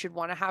 And you should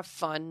want to have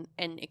fun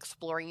and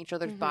exploring each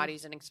other's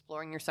bodies and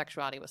exploring your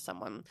sexuality with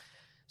someone.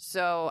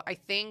 So I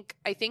think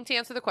to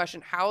answer the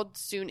question, how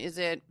soon is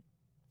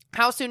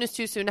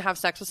too soon to have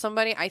sex with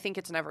somebody? I think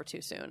it's never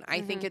too soon.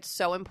 I think it's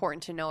so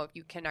important to know if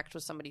you connect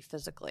with somebody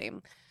physically.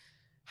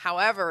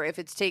 However, if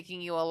it's taking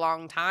you a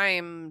long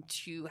time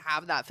to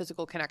have that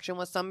physical connection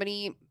with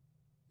somebody,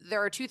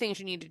 there are 2 things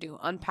you need to do.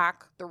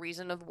 Unpack the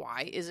reason of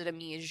why. Is it a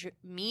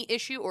me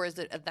issue or is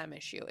it a them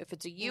issue? If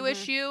it's a you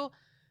issue,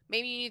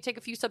 maybe you need to take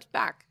a few steps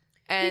back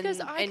and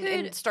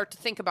start to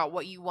think about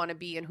what you want to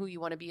be and who you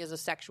want to be as a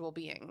sexual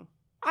being.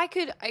 I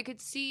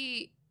could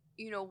see,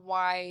 you know,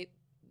 why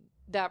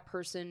that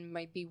person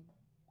might be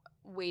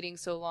waiting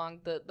so long,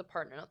 the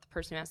partner, not the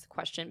person who asked the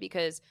question,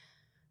 because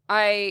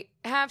I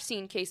have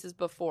seen cases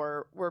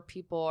before where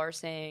people are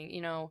saying,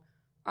 you know,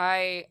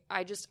 I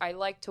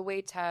like to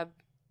wait to have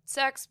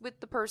sex with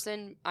the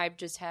person. I've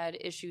just had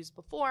issues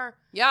before.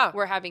 Yeah.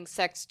 Where having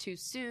sex too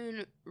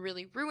soon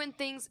really ruined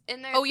things.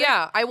 And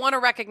I want to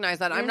recognize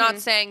that. I'm not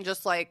saying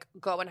just like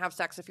go and have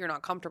sex if you're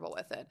not comfortable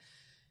with it.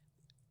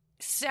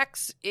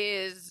 Sex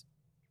is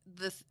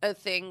a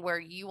thing where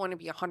you want to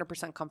be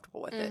 100%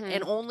 comfortable with it,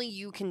 and only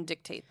you can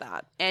dictate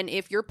that. And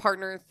if your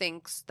partner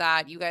thinks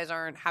that you guys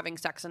aren't having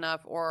sex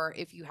enough, or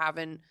if you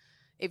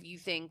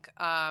think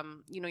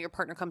your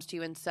partner comes to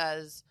you and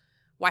says,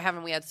 why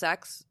haven't we had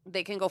sex?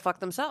 They can go fuck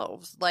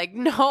themselves. Like,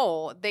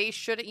 no, you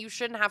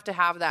shouldn't have to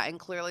have that, and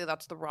clearly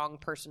that's the wrong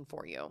person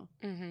for you.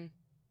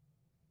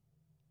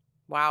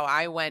 Wow,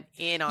 I went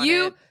in on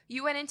it.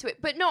 You went into it.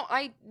 But no,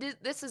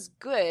 this is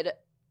good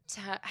to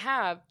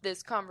have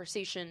this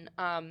conversation,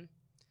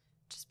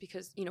 just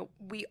because, you know,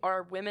 we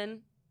are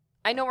women.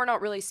 I know we're not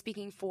really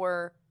speaking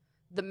for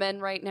the men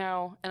right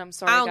now, and I'm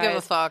sorry, I don't guys. give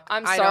a fuck.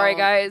 I'm sorry,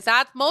 guys.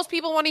 Most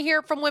people want to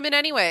hear from women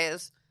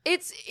anyways.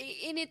 It's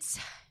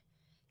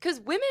because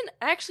women,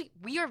 actually,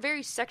 we are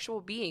very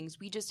sexual beings.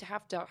 We just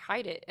have to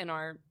hide it in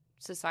our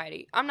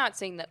society. I'm not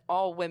saying that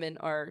all women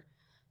are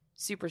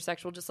super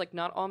sexual, just like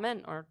not all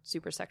men are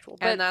super sexual.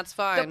 But and that's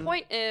fine. The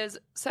point is,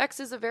 sex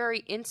is a very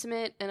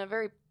intimate and a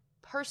very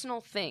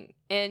personal thing,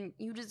 and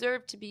you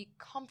deserve to be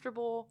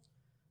comfortable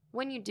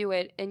when you do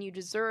it, and you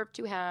deserve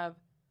to have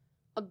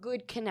a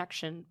good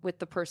connection with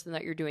the person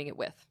that you're doing it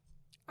with.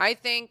 I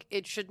think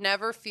it should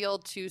never feel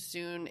too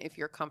soon if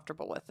you're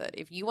comfortable with it.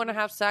 If you want to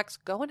have sex,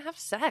 go and have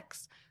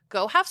sex.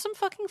 Go have some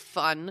fucking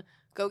fun.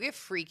 Go get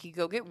freaky.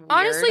 Go get weird.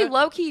 Honestly,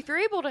 low-key, if you're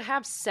able to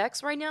have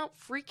sex right now,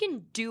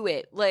 freaking do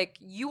it. Like,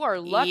 you are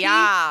lucky.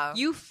 Yeah.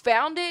 You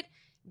found it.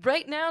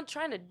 Right now,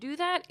 trying to do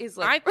that is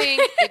like... I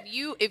think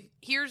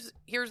here's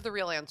the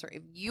real answer.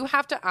 If you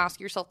have to ask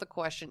yourself the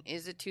question,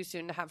 is it too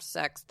soon to have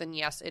sex? Then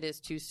yes, it is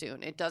too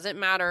soon. It doesn't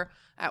matter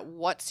at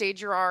what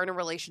stage you are in a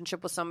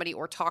relationship with somebody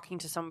or talking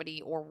to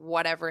somebody or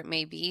whatever it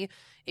may be.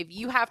 If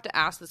you have to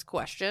ask this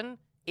question,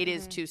 it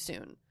is too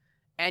soon.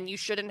 And you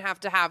shouldn't have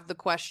to have the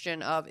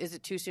question of, is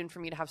it too soon for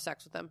me to have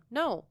sex with them?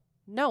 No,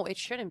 it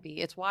shouldn't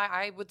be. It's why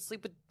I would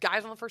sleep with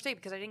guys on the first date,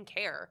 because I didn't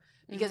care.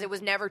 Because it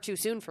was never too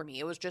soon for me.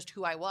 It was just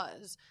who I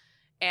was.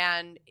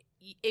 And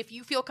if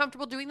you feel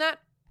comfortable doing that,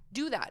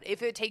 do that.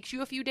 If it takes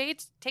you a few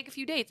dates, take a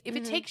few dates. If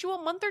it takes you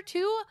a month or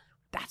two,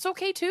 that's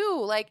okay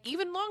too. Like,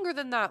 even longer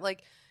than that.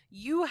 Like,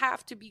 You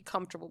have to be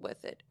comfortable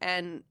with it.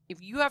 And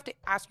if you have to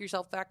ask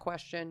yourself that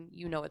question,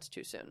 you know it's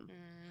too soon.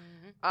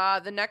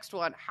 The next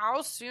one,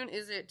 how soon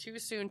is it too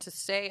soon to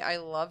say I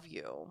love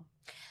you?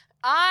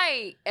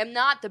 I am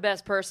not the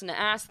best person to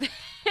ask this.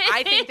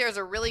 I think there's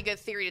a really good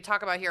theory to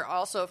talk about here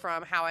also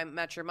from How I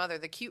Met Your Mother,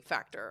 the cute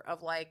factor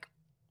of like,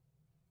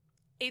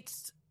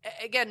 it's,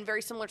 again,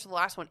 very similar to the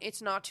last one.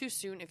 It's not too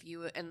soon if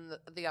you and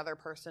the other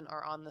person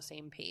are on the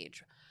same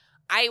page.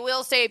 I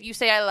will say if you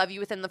say I love you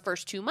within the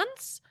first 2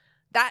 months,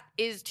 that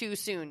is too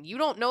soon. You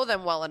don't know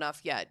them well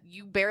enough yet.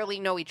 You barely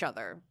know each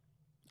other.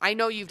 I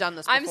know you've done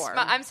this before.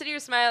 I'm sitting here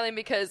smiling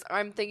because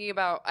I'm thinking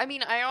about, I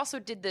mean, I also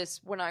did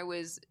this when I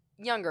was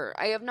younger.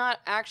 I have not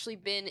actually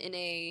been in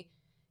a,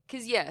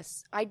 because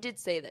yes, I did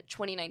say that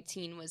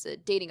 2019 was a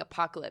dating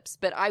apocalypse,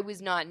 but I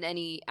was not in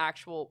any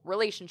actual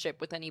relationship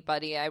with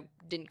anybody. I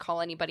didn't call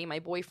anybody my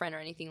boyfriend or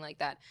anything like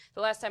that.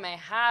 The last time I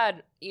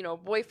had, a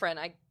boyfriend,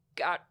 I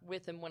got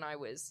with him when I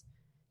was,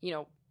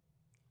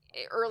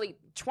 early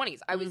 20s.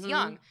 I was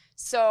young.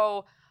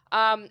 So,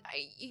 and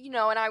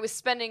I was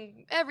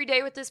spending every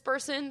day with this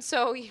person.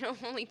 So,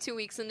 only 2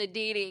 weeks into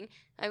dating,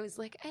 I was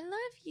like, I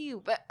love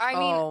you. But I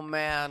mean, oh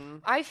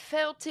man, I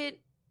felt it.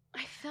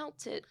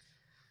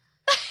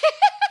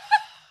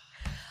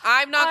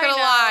 I'm not going to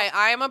lie.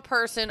 I am a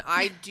person,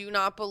 I do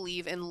not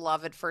believe in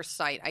love at first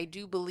sight. I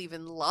do believe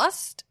in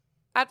lust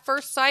at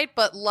first sight,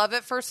 but love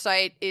at first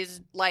sight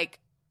is like,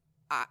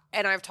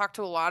 and I've talked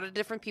to a lot of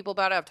different people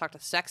about it. I've talked to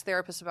sex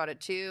therapists about it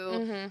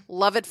too.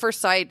 Love at first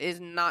sight is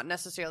not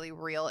necessarily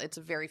real. It's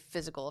a very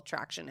physical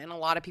attraction. And a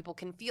lot of people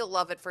can feel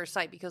love at first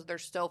sight because they're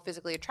so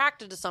physically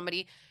attracted to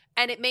somebody.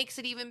 And it makes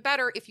it even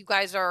better if you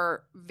guys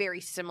are very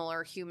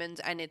similar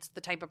humans and it's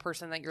the type of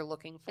person that you're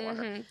looking for.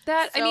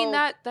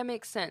 That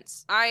makes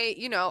sense.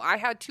 I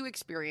had 2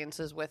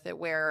 experiences with it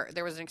where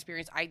there was an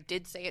experience I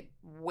did say it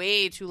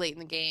way too late in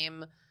the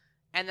game.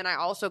 And then I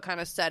also kind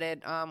of said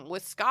it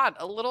with Scott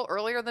a little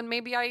earlier than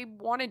maybe I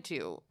wanted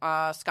to.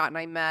 Scott and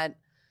I met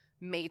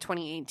May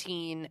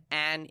 2018,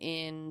 and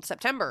in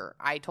September,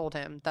 I told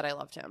him that I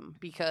loved him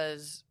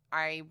because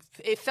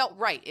it felt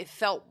right. It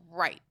felt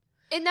right.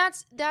 And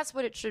that's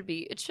what it should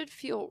be. It should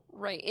feel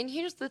right. And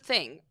here's the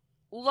thing.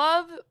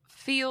 Love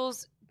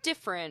feels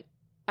different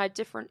at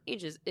different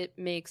ages. It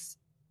makes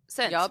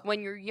sense. Yep.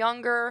 When you're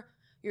younger,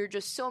 you're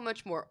just so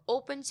much more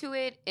open to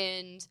it.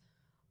 And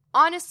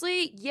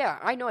honestly, yeah,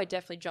 I know I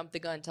definitely jumped the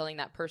gun telling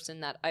that person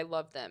that I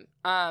love them.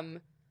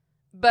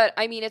 But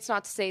I mean, it's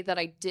not to say that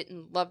I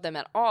didn't love them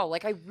at all.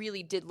 Like, I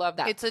really did love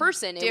that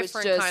person. It's a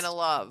different kind of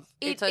love.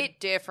 It's a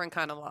different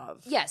kind of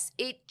love. Yes,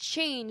 it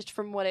changed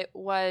from what it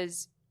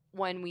was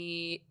when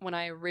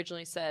I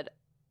originally said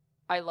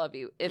I love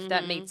you, if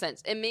that made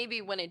sense. And maybe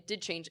when it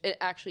did change, it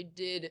actually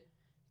did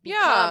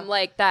become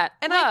like that.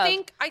 And love.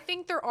 I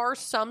think there are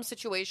some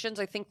situations,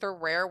 I think they're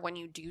rare when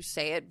you do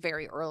say it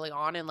very early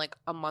on in like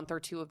a month or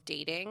 2 of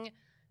dating.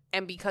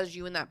 And because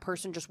you and that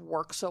person just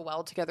work so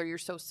well together, you're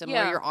so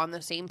similar, you're on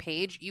the same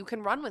page, you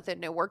can run with it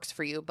and it works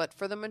for you. But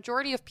for the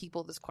majority of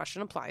people this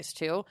question applies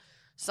to,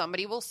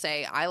 somebody will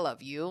say, I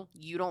love you.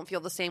 You don't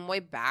feel the same way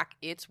back.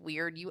 It's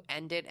weird. You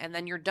end it and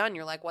then you're done.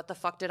 You're like, what the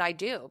fuck did I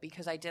do?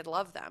 Because I did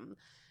love them.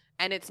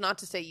 And it's not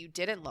to say you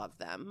didn't love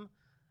them.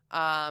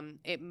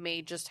 It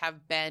may just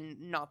have been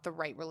not the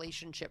right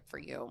relationship for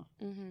you.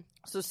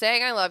 So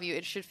saying I love you,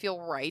 it should feel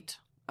right.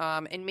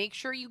 And make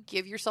sure you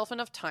give yourself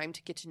enough time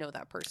to get to know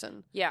that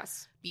person.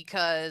 Yes.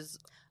 Because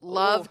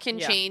love can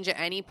change at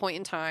any point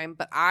in time.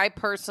 But I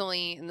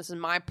personally, and this is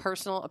my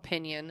personal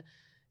opinion,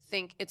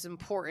 think it's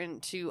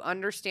important to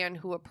understand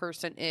who a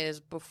person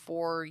is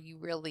before you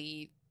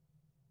really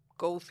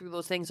go through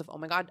those things of, oh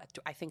my God,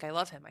 I think I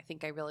love him. I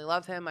think I really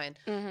love him.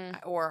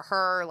 Or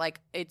her. Like,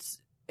 it's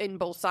in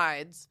both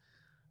sides.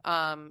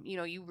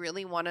 You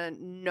really want to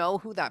know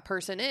who that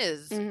person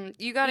is.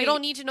 You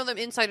don't need to know them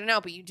inside and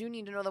out, but you do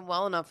need to know them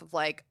well enough of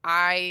like,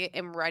 I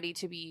am ready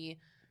to be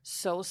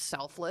so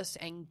selfless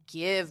and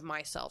give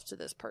myself to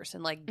this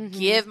person, like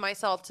give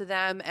myself to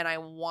them. And I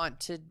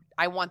want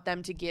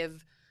them to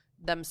give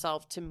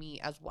themselves to me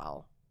as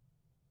well.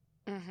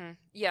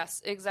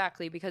 Yes,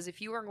 exactly. Because if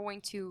you are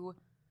going to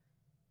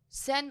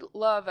send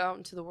love out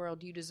into the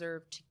world, you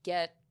deserve to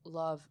get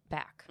love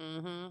back.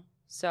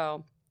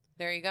 So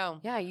there you go.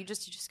 Yeah, you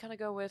just kind of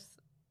go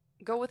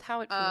with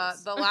how it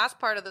feels. The last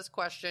part of this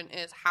question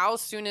is how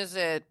soon is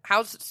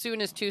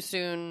too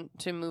soon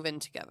to move in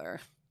together?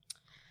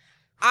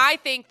 I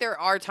think there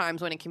are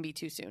times when it can be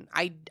too soon.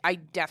 I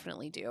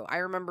definitely do. I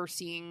remember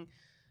seeing,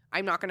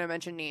 I'm not going to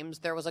mention names,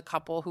 there was a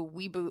couple who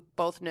we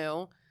both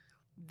knew.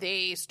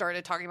 They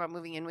started talking about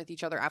moving in with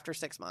each other after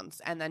 6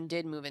 months and then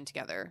did move in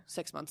together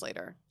 6 months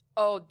later.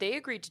 Oh, they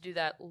agreed to do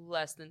that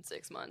less than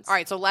 6 months. All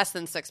right, so less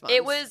than 6 months.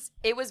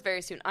 It was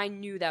very soon. I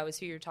knew that was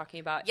who you were talking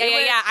about.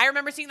 Yeah. I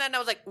remember seeing that and I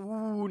was like,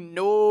 ooh,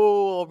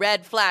 no,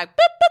 red flag. Boop,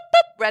 boop,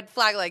 boop. Red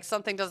flag, like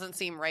something doesn't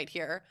seem right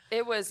here.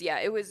 It was.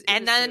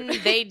 And then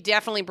they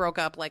definitely broke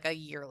up like a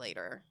year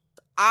later.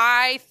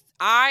 I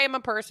am a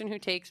person who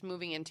takes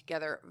moving in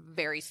together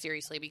very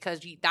seriously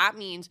because that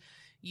means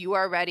you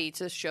are ready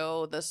to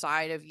show the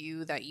side of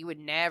you that you would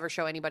never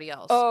show anybody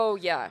else. Oh,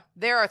 yeah.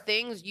 There are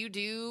things you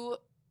do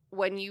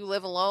when you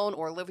live alone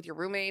or live with your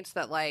roommates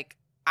that, like,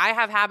 I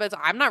have habits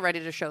I'm not ready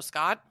to show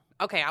Scott.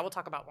 Okay, I will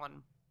talk about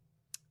one.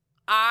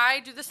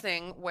 I do this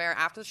thing where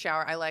after the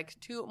shower, I like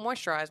to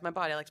moisturize my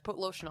body. I like to put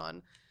lotion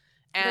on.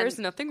 And There's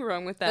nothing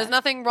wrong with that. there's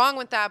nothing wrong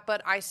with that,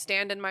 but I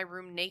stand in my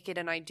room naked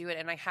and I do it,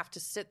 and I have to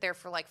sit there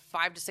for like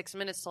 5 to 6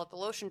 minutes to let the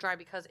lotion dry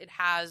because it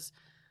has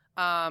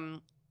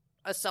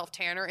a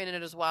self-tanner in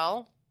it as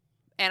well.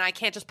 And I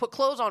can't just put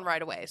clothes on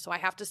right away, so I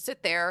have to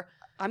sit there.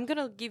 I'm going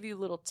to give you a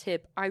little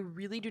tip. I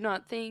really do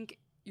not think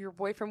your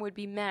boyfriend would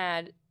be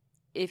mad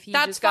if he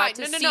That's just got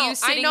fine. to No, see no. you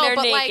sitting I know, there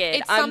but, like,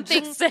 naked. it's I'm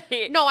something- just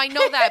saying. No, I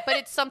know that, but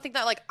it's something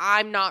that, like,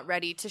 I'm not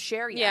ready to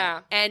share yet. Yeah.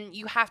 And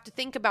you have to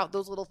think about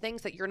those little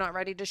things that you're not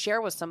ready to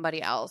share with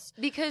somebody else.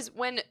 Because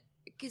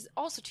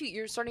also, too,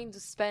 you're starting to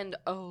spend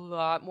a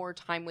lot more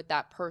time with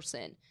that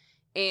person.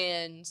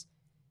 And,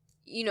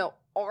 you know,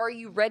 are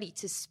you ready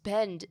to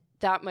spend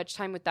that much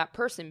time with that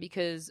person?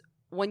 Because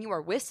when you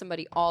are with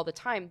somebody all the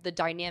time, the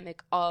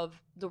dynamic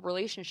of the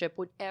relationship,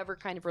 whatever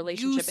kind of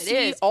relationship you it see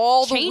is,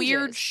 all the changes.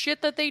 weird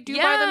shit that they do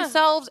by Yeah.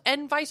 themselves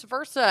and vice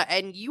versa.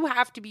 And you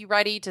have to be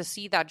ready to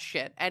see that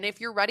shit. And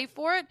if you're ready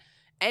for it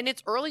and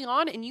it's early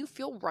on and you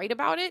feel right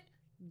about it,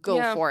 go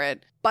Yeah. for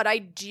it. But I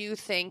do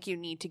think you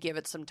need to give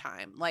it some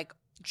time. Like,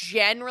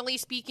 generally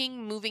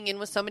speaking, moving in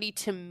with somebody,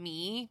 to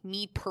me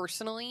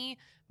personally,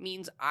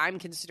 means I'm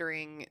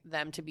considering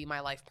them to be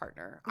my life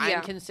partner. Yeah.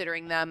 I'm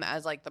considering them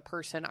as like the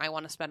person I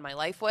want to spend my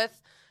life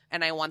with,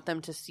 and I want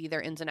them to see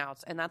their ins and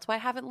outs. And that's why I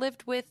haven't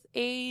lived with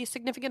a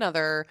significant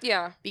other,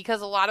 Yeah. because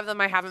a lot of them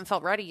I haven't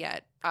felt ready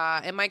yet.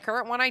 And my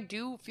current one, I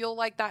do feel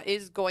like that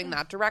is going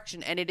that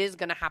direction, and it is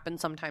going to happen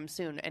sometime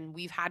soon. And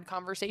we've had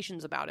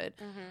conversations about it.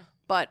 Mm-hmm.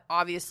 But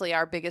obviously,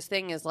 our biggest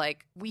thing is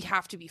like, we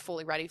have to be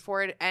fully ready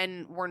for it,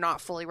 and we're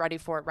not fully ready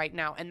for it right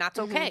now. And that's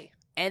Mhm. okay.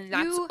 And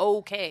that's You-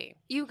 okay.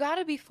 You got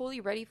to be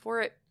fully ready for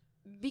it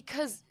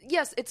because,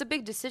 yes, it's a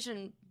big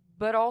decision,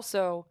 but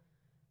also,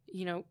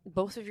 you know,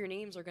 both of your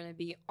names are going to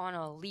be on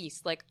a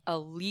lease, like a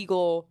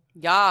legal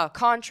Yeah.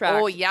 contract.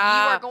 Oh,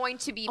 yeah. You are going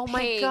to be Oh, my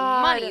paying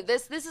God. money.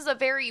 This is a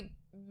very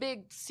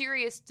big,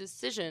 serious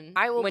decision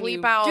I will when you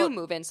bleep out- do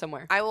move in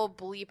somewhere. I will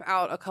bleep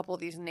out a couple of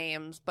these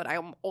names, but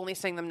I'm only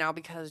saying them now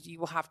because you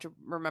will have to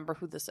remember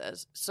who this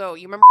is. So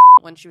you remember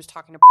when she was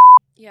talking to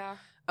Yeah.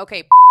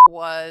 okay,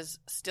 was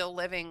still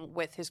living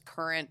with his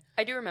current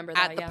I do remember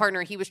that, at the yeah.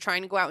 partner. He was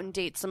trying to go out and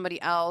date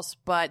somebody else,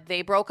 but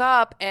they broke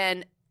up,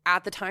 and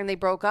at the time they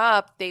broke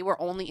up, they were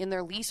only in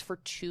their lease for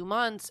 2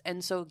 months.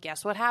 And so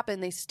guess what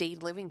happened? They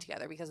stayed living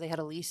together because they had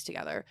a lease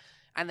together,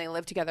 and they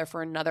lived together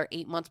for another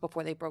 8 months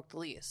before they broke the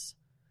lease.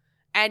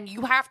 And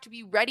you have to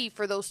be ready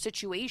for those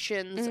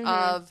situations Mhm.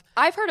 of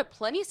I've heard of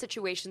plenty of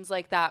situations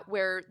like that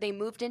where they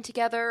moved in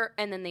together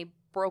and then they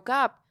broke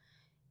up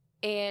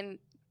and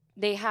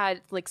they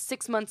had like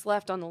 6 months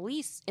left on the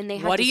lease and they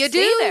had what to do you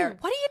stay do? there.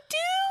 What do you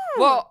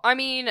do? Well, I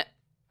mean,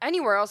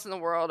 anywhere else in the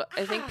world,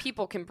 I think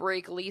people can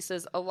break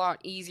leases a lot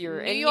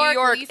easier. New In York New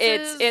York,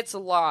 leases, it's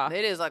law.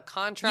 it is a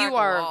contract You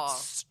are law.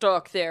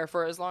 stuck there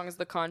for as long as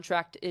the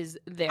contract is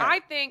there. I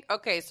think,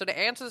 okay, so to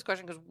answer this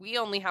question, because we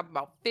only have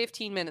about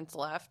 15 minutes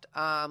left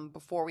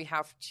before we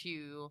have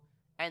to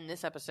end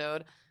this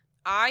episode,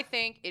 I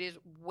think it is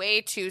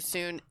way too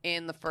soon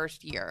in the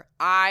first year.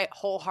 I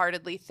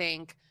wholeheartedly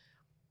think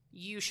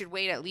you should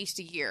wait at least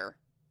a year.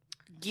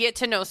 Get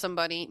to know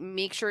somebody.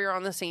 Make sure you're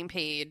on the same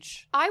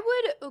page. I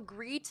would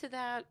agree to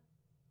that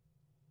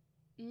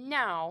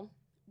now,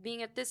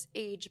 being at this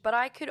age, but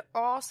I could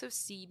also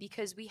see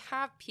because we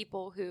have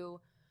people who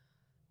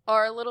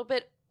are a little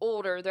bit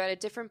older, they're at a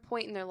different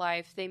point in their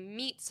life, they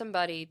meet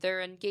somebody,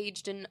 they're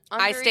engaged in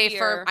under I stay a year,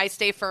 firm. I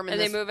stay firm in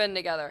and they this. move in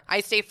together.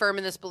 I stay firm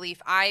in this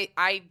belief.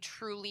 I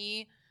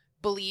truly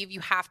believe you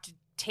have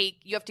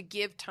to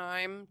give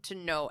time to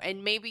know.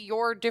 And maybe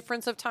your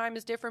difference of time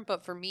is different,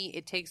 but for me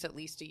it takes at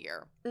least a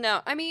year.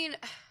 No, I mean,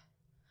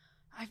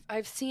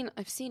 I've seen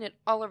it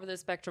all over the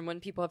spectrum when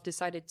people have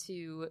decided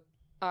to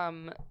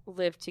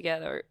live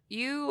together.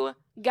 You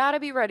gotta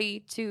be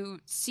ready to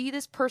see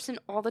this person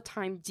all the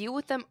time, deal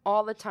with them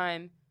all the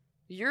time.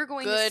 You're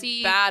going to Good,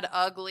 see bad,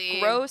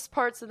 ugly. gross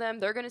parts of them.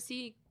 They're going to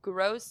see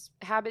gross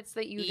habits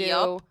that you do.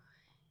 Yup.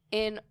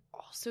 And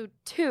also,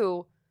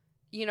 too,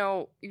 you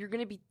know, you're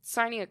going to be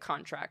signing a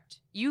contract.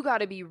 You got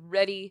to be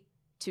ready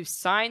to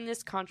sign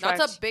this contract.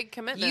 That's a big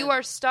commitment. You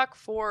are stuck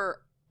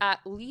for at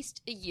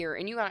least a year.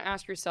 And you got to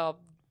ask yourself,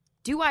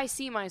 do I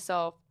see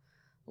myself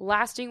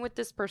lasting with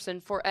this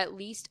person for at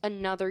least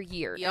another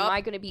year? Yup. Am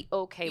I going to be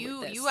okay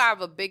with this? You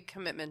have a big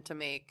commitment to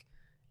make.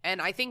 And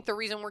I think the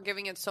reason we're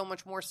giving it so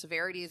much more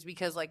severity is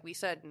because, like we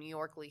said, New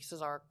York leases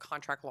are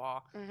contract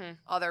law. Mhm.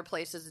 Other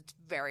places, it's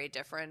very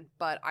different.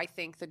 But I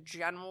think the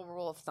general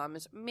rule of thumb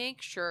is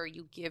make sure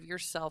you give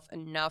yourself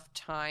enough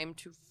time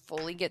to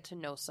fully get to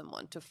know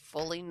someone, to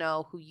fully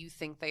know who you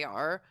think they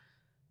are.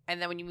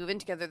 And then when you move in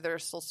together, there are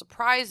still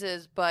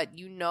surprises, but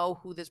you know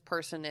who this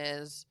person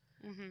is.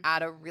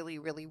 at a really,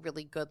 really,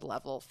 really good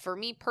level. For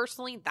me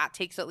personally, that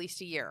takes at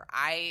least a year.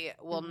 I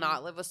will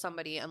not live with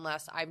somebody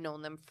unless I've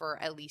known them for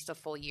at least a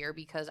full year,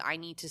 because I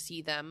need to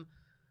see them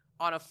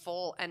on a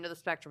full end of the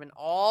spectrum in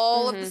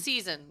all of the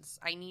seasons.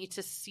 I need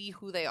to see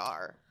who they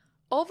are.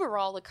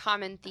 Overall, a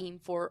common theme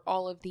for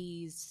all of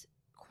these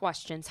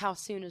questions, how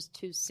soon is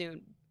too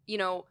soon? You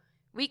know,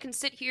 we can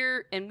sit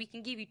here and we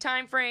can give you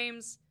time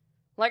frames,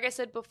 like I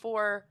said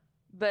before,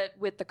 but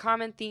with the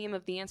common theme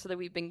of the answer that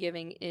we've been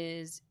giving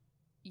is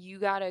you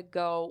gotta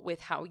go with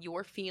how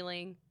you're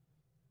feeling,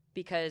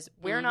 because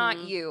we're not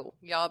you.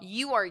 Yup.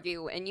 You are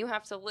you, and you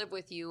have to live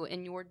with you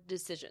and your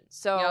decisions.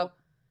 So,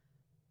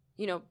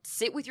 you know,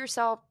 sit with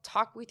yourself,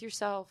 talk with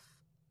yourself,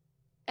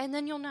 and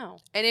then you'll know.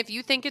 And if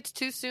you think it's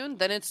too soon,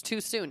 then it's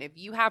too soon. If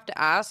you have to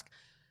ask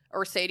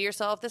or say to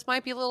yourself, this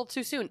might be a little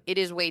too soon, it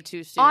is way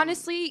too soon.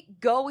 Honestly,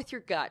 go with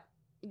your gut.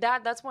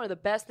 That's one of the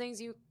best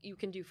things you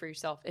can do for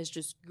yourself, is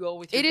just go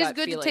with your gut It is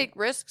good feeling. to take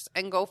risks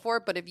and go for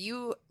it, but if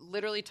you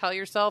literally tell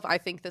yourself, I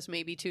think this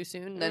may be too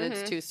soon, then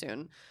it's too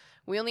soon.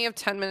 We only have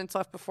 10 minutes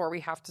left before we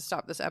have to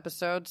stop this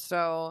episode,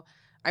 so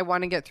I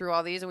want to get through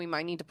all these, and we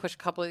might need to push a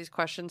couple of these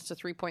questions to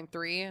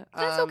 3.3.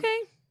 That's okay.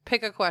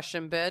 Pick a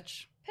question,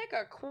 bitch. Pick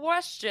a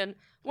question.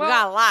 Well, we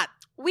got a lot.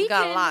 We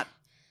got can, a lot.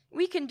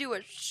 We can do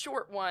a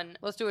short one.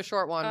 Let's do a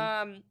short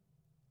one.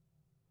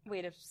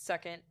 Wait a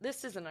second.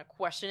 This isn't a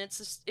question.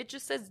 It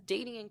just says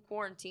dating in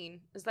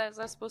quarantine. Is that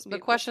supposed to be The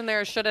question there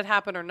is, should it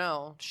happen or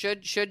no?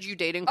 Should you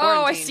date in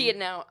quarantine? Oh, I see it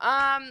now.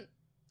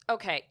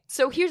 Okay.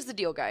 So here's the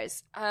deal,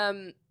 guys.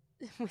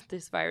 With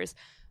this virus,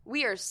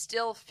 we are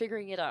still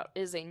figuring it out.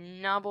 It is a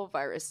novel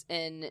virus,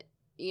 and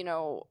you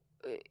know,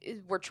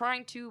 we're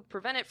trying to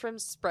prevent it from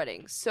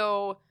spreading.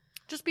 So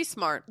just be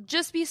smart.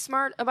 Just be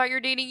smart about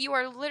your dating. You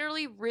are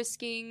literally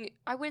risking,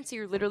 I wouldn't say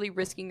you're literally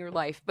risking your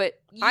life,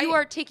 but you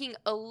are taking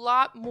a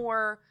lot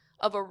more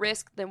of a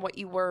risk than what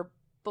you were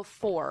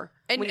before.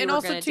 And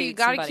also, too, you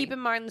got to keep in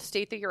mind the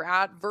state that you're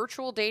at.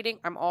 Virtual dating,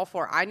 I'm all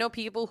for. I know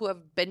people who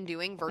have been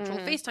doing virtual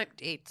FaceTime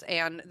dates.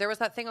 And there was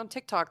that thing on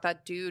TikTok,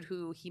 that dude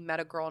who he met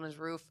a girl on his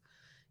roof.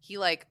 He,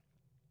 like,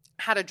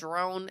 had a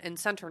drone and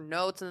sent her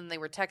notes, and then they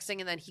were texting,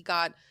 and then he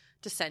got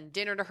to send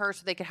dinner to her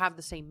so they could have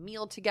the same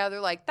meal together.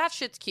 Like, that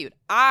shit's cute.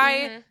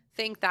 I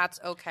think that's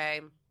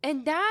okay.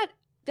 And that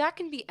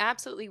can be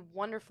absolutely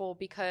wonderful,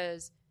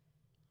 because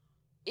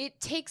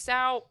it takes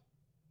out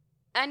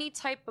any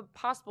type of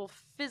possible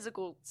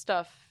physical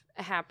stuff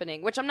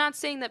happening, which I'm not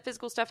saying that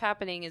physical stuff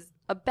happening is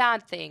a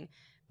bad thing,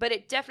 but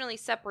it definitely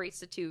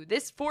separates the two.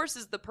 This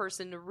forces the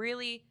person to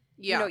really,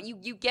 you know,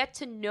 you get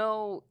to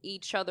know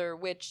each other,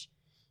 which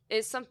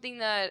is something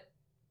that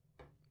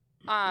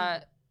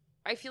I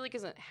feel like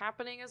isn't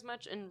happening as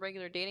much in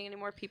regular dating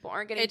anymore. People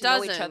aren't getting to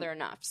know each other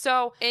enough.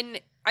 So,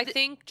 and I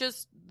think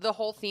just the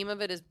whole theme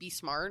of it is be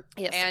smart.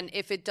 Yes. And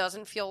if it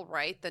doesn't feel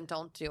right, then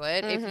don't do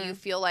it. If you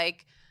feel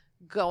like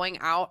going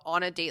out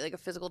on a date, like a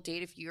physical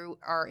date, if you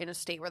are in a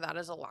state where that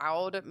is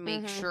allowed,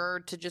 make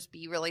sure to just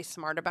be really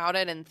smart about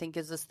it and think,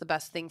 is this the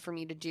best thing for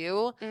me to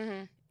do?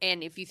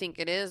 And if you think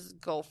it is,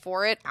 go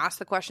for it. Ask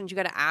the questions you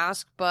got to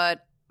ask.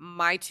 But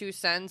my 2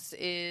 cents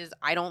is,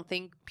 I don't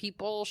think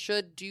people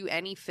should do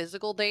any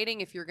physical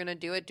dating. If you're going to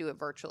do it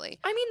virtually.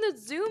 I mean,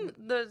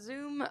 the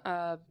Zoom,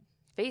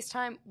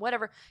 FaceTime,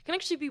 whatever, can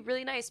actually be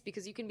really nice,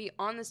 because you can be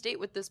on this date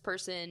with this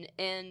person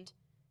and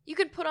you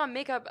can put on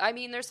makeup. I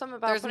mean, there's something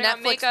about putting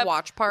on makeup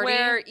watch party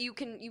where you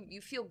can you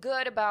feel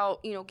good about,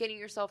 you know, getting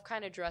yourself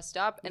kind of dressed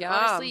up. And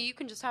honestly, you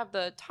can just have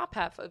the top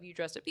half of you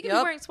dressed up. You can be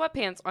wearing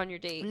sweatpants on your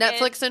date.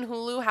 Netflix and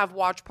Hulu have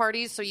watch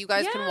parties, so you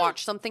guys can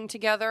watch something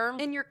together.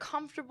 And you're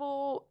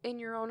comfortable in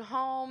your own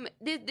home.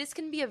 This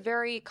can be a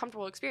very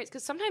comfortable experience,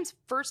 because sometimes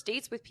first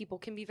dates with people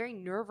can be very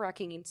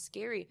nerve-wracking and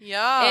scary.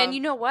 Yeah. And you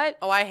know what?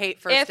 Oh, I hate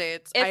first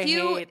dates. If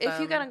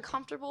you get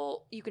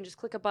uncomfortable, you can just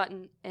click a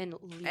button and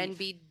leave. And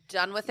be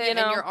done with it, You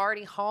know? and you're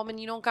already home, and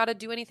you don't got to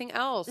do anything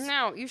else.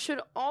 Now, you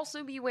should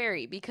also be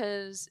wary,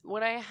 because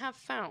what I have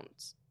found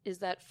is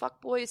that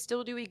fuckboys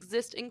still do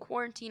exist in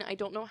quarantine. I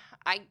don't know.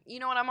 You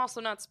know what? I'm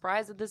also not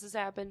surprised that this has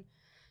happened.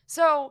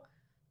 So,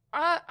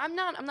 I'm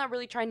not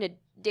really trying to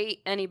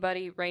date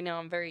anybody right now.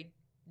 I'm very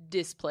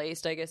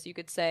displaced, I guess you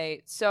could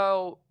say.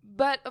 So,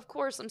 but of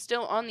course, I'm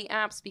still on the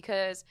apps,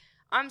 because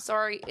I'm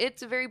sorry,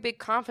 it's a very big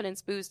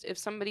confidence boost if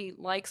somebody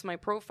likes my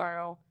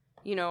profile,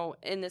 you know,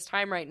 in this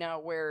time right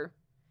now where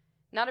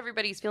not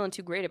everybody's feeling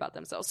too great about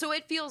themselves. So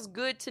it feels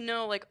good to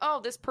know, like, oh,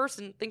 this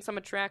person thinks I'm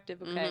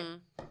attractive. Okay,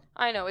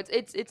 I know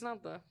it's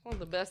not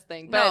the best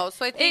thing, but no.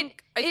 So I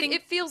think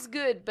it feels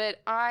good.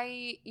 But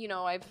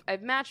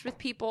I've matched with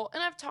people,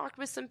 and I've talked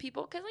with some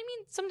people, because I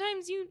mean,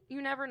 sometimes you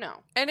never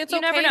know, and it's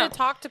okay to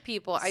talk to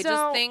people. I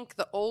just think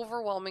the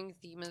overwhelming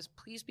theme is,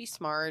 please be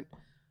smart.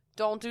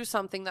 Don't do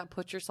something that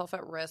puts yourself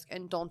at risk,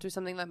 and don't do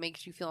something that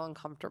makes you feel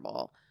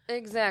uncomfortable.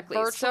 Exactly.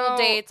 Virtual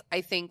dates,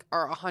 I think,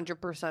 are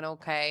 100%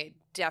 okay.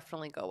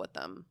 Definitely go with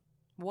them.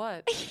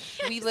 What?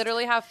 We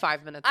literally have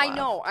 5 minutes left. I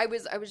know. I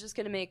was just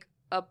gonna make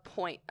a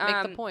point.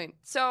 Make the point.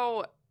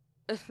 So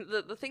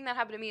the thing that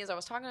happened to me is I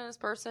was talking to this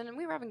person, and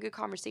we were having good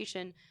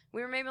conversation.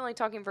 We were maybe only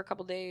talking for a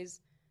couple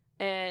days,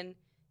 and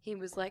he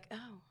was like,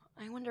 oh,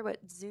 I wonder what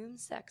Zoom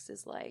sex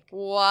is like.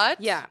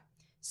 What? Yeah.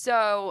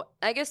 So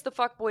I guess the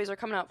fuckboys are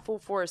coming out full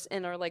force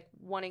and are like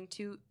wanting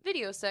to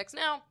video sex.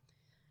 Now,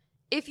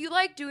 if you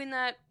like doing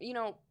that, you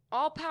know,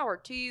 all power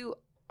to you.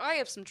 I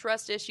have some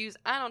trust issues.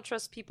 I don't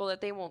trust people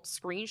that they won't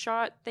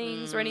screenshot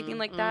things or anything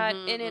like that.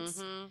 And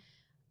it's,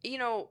 you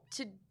know,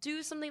 to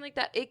do something like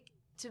that,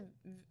 to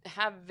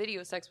have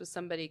video sex with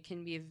somebody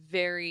can be a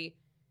very,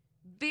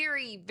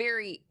 very,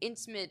 very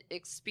intimate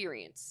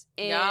experience.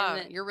 And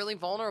yeah, you're really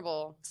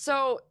vulnerable.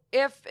 so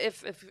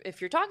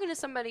if you're talking to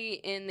somebody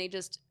and they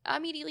just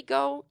immediately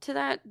go to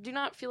that, do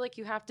not feel like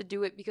you have to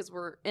do it because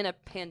we're in a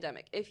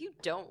pandemic. If you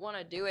don't want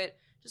to do it,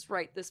 just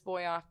write this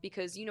boy off,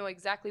 because you know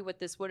exactly what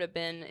this would have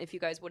been if you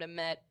guys would have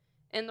met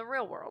in the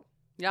real world.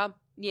 Yeah,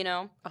 You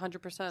know?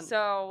 100%.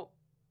 So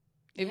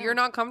If yeah. you're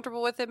not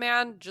comfortable with it,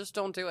 man, just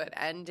don't do it.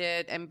 End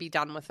it and be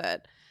done with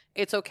it.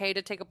 It's okay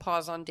to take a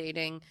pause on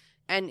dating.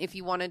 And if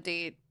you want to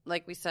date,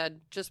 like we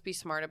said, just be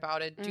smart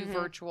about it. Do Mhm.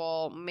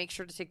 virtual. Make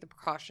sure to take the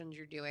precautions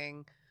you're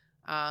doing.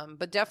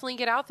 But definitely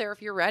get out there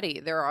if you're ready.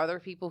 There are other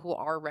people who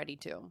are ready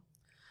to.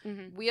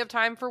 Mhm. We have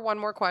time for one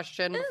more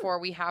question before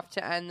we have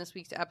to end this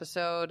week's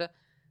episode.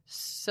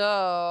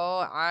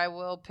 So I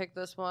will pick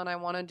this one. I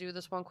want to do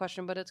this one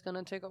question, but it's going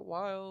to take a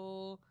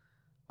while.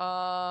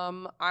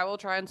 I will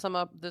try and sum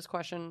up this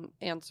question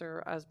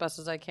answer as best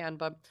as I can.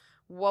 But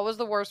what was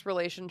the worst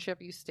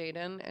relationship you stayed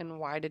in, and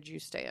why did you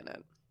stay in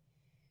it?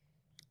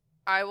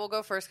 I will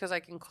go first because I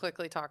can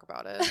quickly talk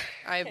about it.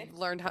 I've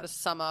learned how to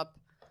sum up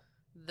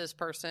this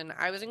person.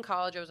 I was in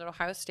college. I was at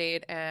Ohio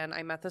State, and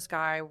I met this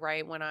guy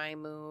right when I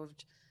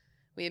moved.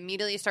 We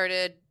immediately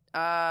started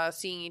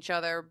seeing each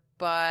other,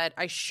 but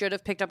I should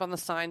have picked up on the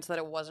signs that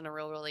it wasn't a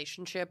real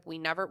relationship.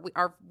 We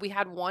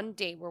had one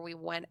date where we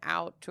went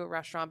out to a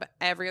restaurant, but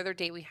every other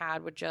date we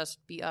had would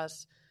just be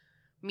us.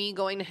 Me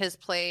going to his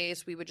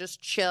place. We would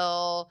just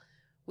chill.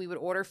 We would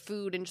order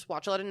food and just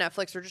watch a lot of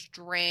Netflix or just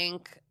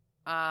drink,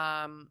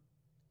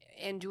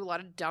 and do a lot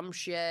of dumb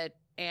shit.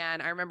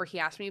 And I remember he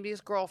asked me to be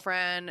his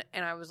girlfriend,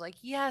 and I was like,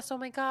 yes, oh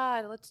my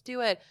God, let's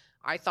do it.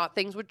 I thought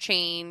things would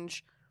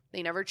change.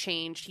 They never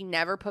changed. He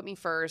never put me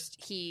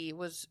first. He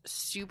was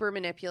super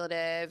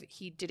manipulative.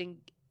 He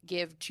didn't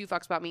give two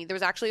fucks about me. There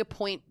was actually a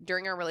point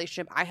during our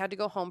relationship, I had to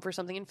go home for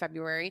something in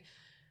February.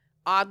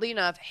 Oddly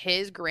enough,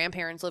 his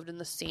grandparents lived in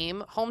the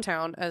same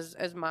hometown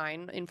as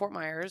mine in Fort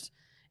Myers,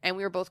 and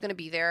we were both going to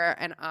be there,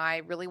 and I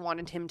really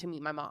wanted him to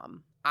meet my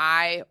mom.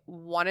 I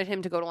wanted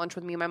him to go to lunch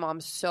with me and my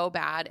mom so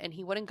bad, and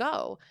he wouldn't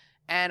go.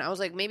 And I was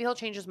like, maybe he'll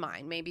change his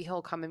mind. Maybe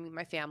he'll come and meet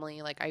my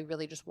family. Like, I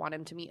really just want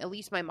him to meet at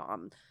least my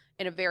mom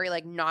in a very,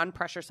 like,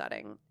 non-pressure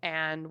setting.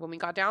 And when we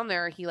got down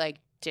there, he, like,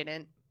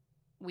 didn't.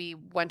 We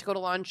went to go to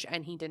lunch,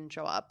 and he didn't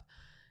show up.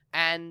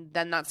 And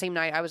then that same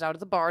night, I was out at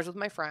the bars with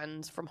my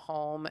friends from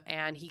home,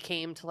 and he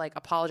came to, like,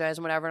 apologize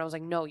and whatever. And I was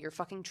like, no, you're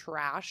fucking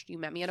trashed. You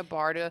met me at a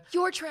bar to...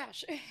 You're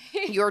trash.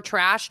 You're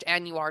trashed,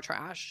 and you are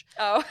trash.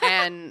 Oh.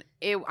 And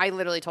I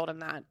literally told him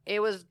that. It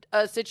was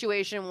a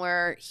situation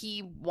where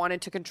he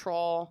wanted to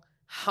control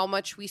how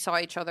much we saw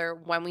each other,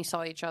 when we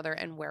saw each other,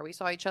 and where we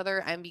saw each other.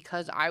 And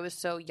because I was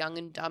so young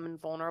and dumb and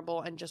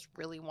vulnerable and just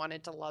really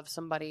wanted to love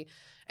somebody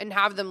and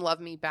have them love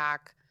me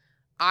back,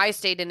 I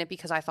stayed in it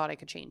because I thought I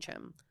could change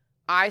him.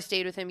 I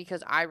stayed with him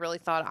because I really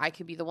thought I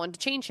could be the one to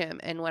change him.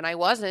 And when I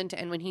wasn't,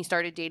 and when he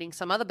started dating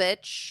some other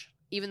bitch,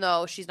 even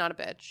though she's not a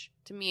bitch,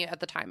 to me at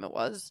the time it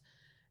was,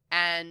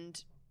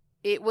 and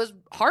it was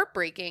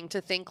heartbreaking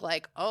to think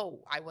like,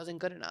 oh, I wasn't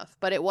good enough.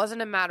 But it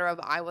wasn't a matter of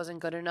I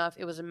wasn't good enough.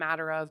 It was a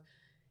matter of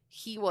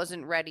he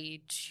wasn't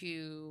ready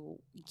to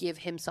give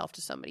himself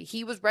to somebody.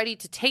 He was ready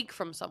to take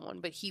from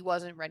someone, but he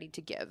wasn't ready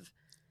to give.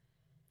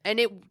 And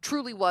it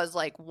truly was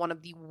like one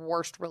of the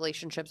worst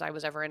relationships I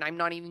was ever in. I'm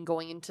not even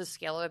going into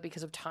scale of it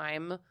because of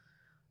time.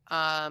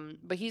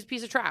 But he's a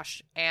piece of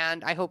trash,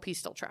 and I hope he's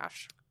still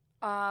trash.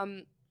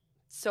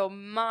 So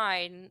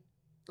mine,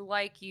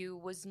 like you,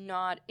 was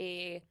not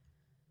a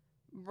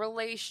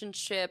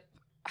relationship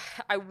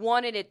I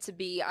wanted it to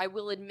be. I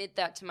will admit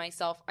that to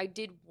myself. I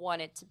did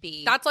want it to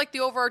be. That's like the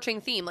overarching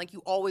theme. Like,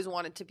 you always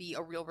want it to be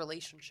a real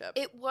relationship.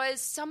 It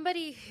was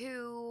somebody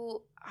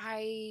who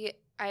I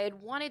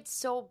had wanted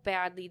so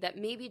badly that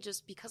maybe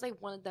just because I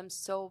wanted them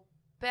so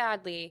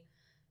badly,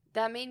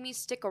 that made me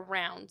stick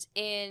around.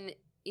 And,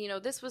 you know,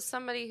 this was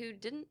somebody who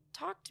didn't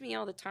talk to me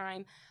all the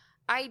time.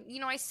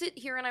 I sit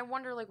here and I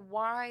wonder, like,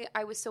 why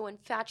I was so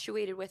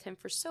infatuated with him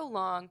for so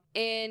long.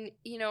 And,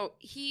 you know,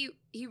 he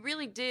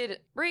really did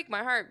break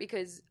my heart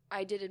because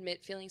I did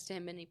admit feelings to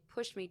him and he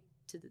pushed me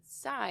to the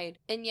side.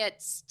 And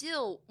yet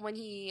still, when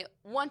he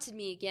wanted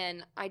me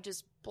again, I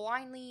just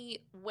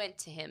blindly went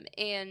to him.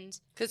 And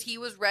because he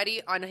was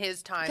ready on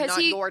his time,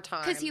 not your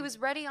time. Because he was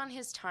ready on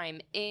his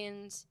time.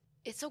 And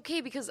it's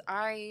okay because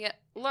I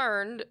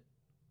learned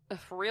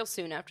real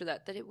soon after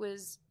that it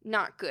was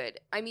not good.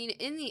 I mean,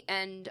 in the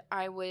end,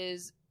 I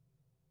was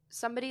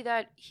somebody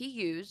that he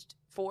used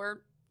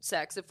for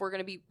sex, if we're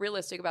going to be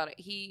realistic about it.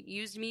 He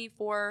used me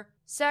for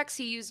sex.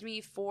 He used me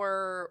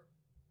for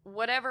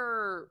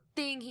whatever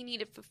thing he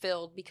needed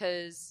fulfilled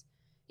because,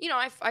 you know,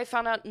 I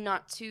found out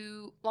not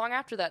too long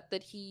after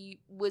that he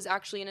was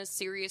actually in a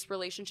serious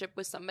relationship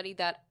with somebody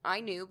that I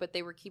knew, but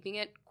they were keeping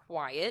it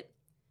quiet.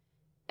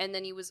 And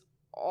then he was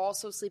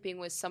also sleeping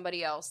with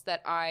somebody else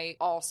that I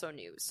also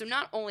knew. So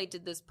not only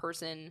did this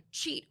person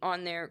cheat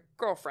on their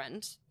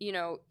girlfriend, you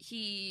know,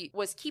 he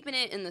was keeping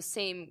it in the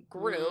same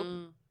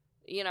group.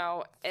 You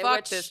know,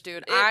 fuck this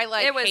dude. I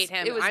hate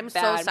him. I'm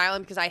bad. so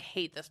silent because I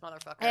hate this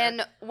motherfucker.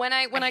 And when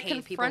I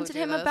hate people confronted who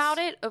do him this. about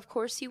it, of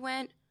course he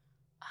went,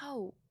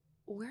 "Oh,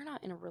 we're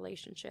not in a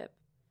relationship."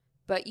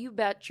 But you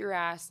bet your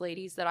ass,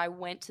 ladies, that I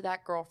went to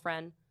that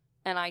girlfriend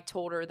and I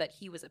told her that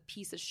he was a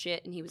piece of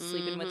shit and he was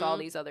sleeping with all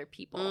these other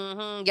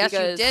people. Yes, you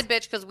Because- did,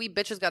 bitch, because we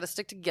bitches got to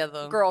stick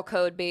together. Girl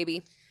code,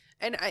 baby.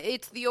 And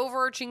it's the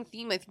overarching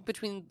theme, I think,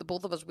 between the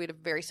both of us. We had a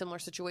very similar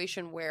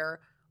situation where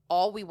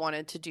all we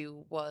wanted to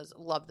do was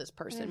love this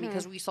person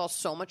because we saw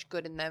so much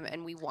good in them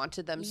and we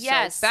wanted them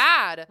Yes. so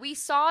bad. We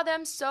saw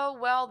them so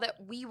well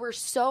that we were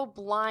so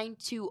blind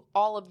to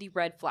all of the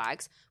red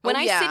flags. When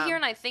I sit here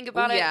and I think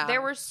about it,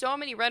 there were so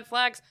many red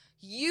flags.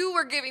 You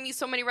were giving me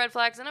so many red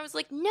flags, and I was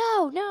like,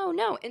 no.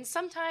 And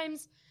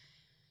sometimes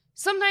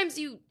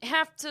you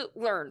have to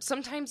learn.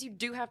 Sometimes you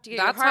do have to get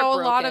That's your heart how a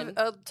lot broken.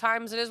 of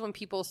times it is when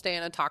people stay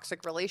in a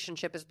toxic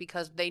relationship, is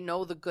because they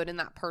know the good in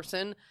that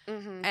person.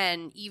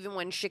 And even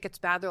when shit gets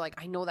bad, they're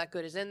like, I know that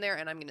good is in there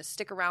and I'm going to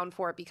stick around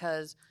for it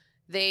because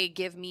they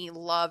give me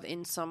love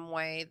in some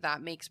way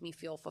that makes me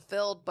feel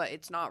fulfilled, but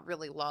it's not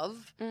really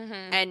love.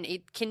 And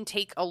it can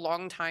take a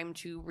long time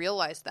to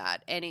realize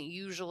that. And it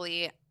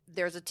usually,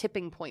 there's a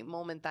tipping point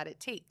moment that it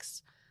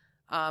takes.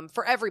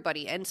 For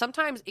everybody. And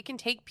sometimes it can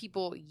take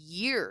people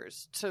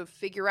years to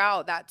figure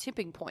out that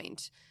tipping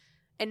point.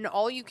 And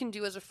all you can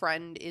do as a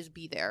friend is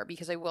be there.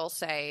 Because I will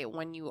say,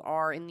 when you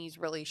are in these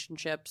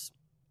relationships,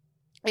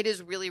 it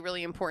is really,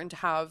 really important to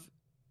have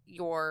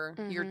your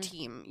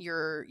team,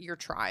 your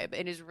tribe.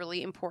 It is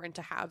really important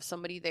to have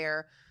somebody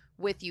there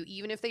with you.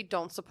 Even if they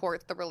don't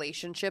support the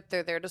relationship,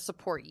 they're there to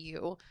support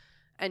you.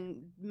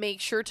 And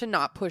make sure to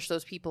not push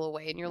those people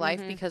away in your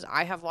life, because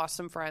I have lost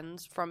some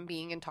friends from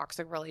being in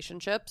toxic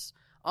relationships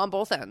on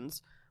both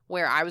ends,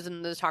 where I was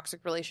in the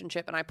toxic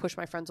relationship and I pushed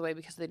my friends away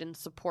because they didn't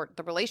support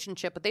the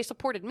relationship, but they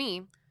supported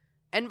me,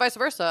 and vice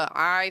versa.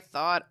 I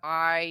thought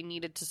I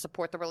needed to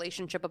support the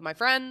relationship of my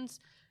friends,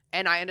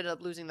 and I ended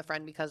up losing the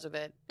friend because of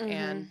it.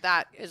 And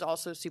that is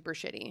also super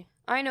shitty.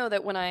 I know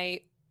that when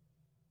I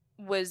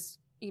was,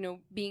 you know,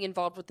 being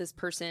involved with this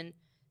person,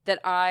 that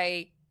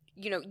I,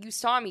 you know, you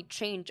saw me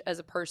change as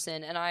a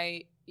person, and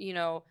I, you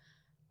know,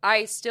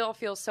 I still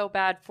feel so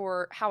bad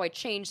for how I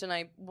changed, and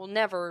I will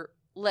never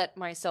let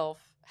myself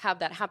have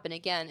that happen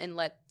again and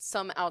let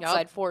some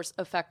outside force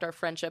affect our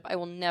friendship. I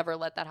will never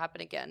let that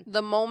happen again.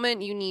 The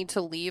moment you need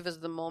to leave is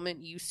the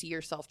moment you see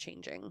yourself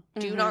changing.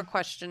 Do not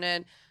question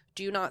it.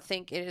 Do not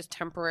think it is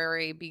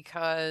temporary,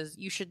 because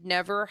you should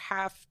never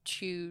have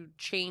to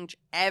change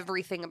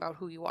everything about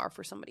who you are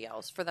for somebody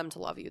else for them to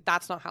love you.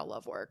 That's not how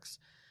love works.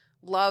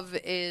 Love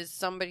is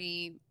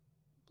somebody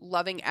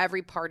loving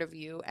every part of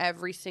you,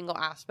 every single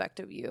aspect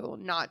of you,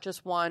 not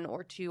just one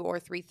or two or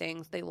three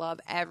things. They love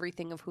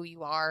everything of who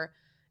you are,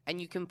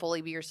 and you can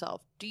fully be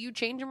yourself. Do you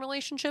change in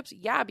relationships?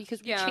 Yeah,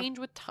 because we change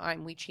with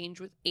time. We change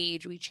with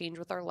age. We change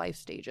with our life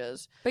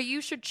stages. But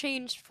you should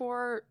change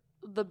for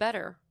the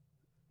better.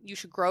 You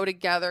should grow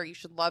together. You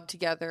should love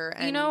together,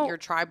 and you know, your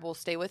tribe will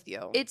stay with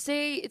you. It's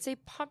a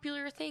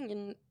popular thing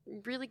in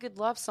really good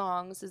love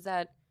songs, is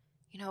that,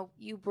 you know,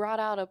 you brought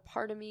out a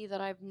part of me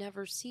that I've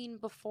never seen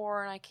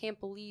before, and I can't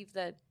believe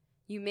that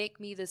you make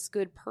me this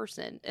good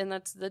person. And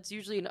that's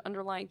usually an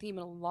underlying theme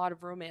in a lot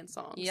of romance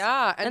songs.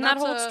 Yeah, and that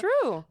holds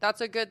true. That's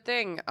a good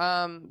thing.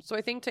 So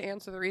I think to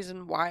answer the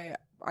reason why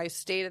I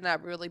stayed in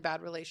that really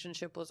bad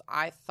relationship was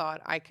I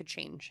thought I could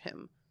change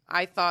him.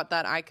 I thought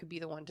that I could be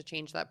the one to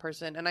change that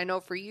person. And I know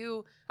for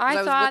you,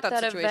 I thought was with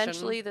that situation,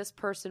 eventually this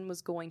person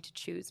was going to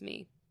choose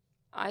me.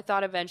 I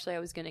thought eventually I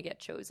was going to get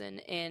chosen,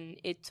 and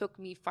it took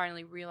me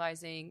finally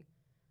realizing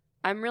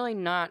I'm really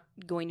not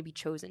going to be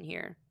chosen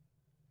here,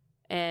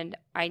 and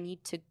I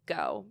need to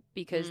go,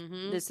 because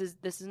this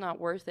is not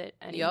worth it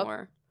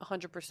anymore.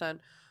 100%.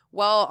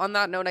 Well, on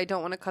that note, I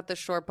don't want to cut this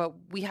short, but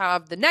we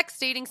have the next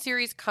dating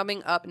series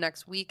coming up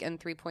next week in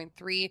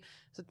 3.3.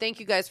 So thank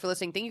you guys for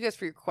listening. Thank you guys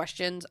for your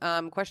questions.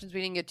 Questions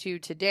we didn't get to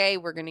today,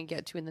 we're going to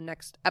get to in the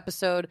next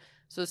episode.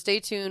 So stay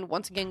tuned.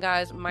 Once again,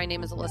 guys, my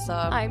name is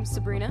Alyssa. I'm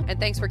Sabrina. And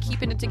thanks for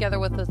keeping it together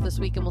with us this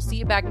week. And we'll see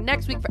you back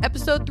next week for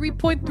episode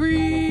 3.3.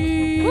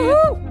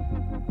 Woohoo!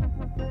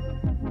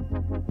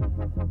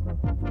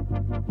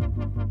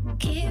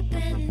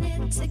 Keeping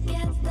it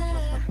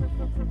together,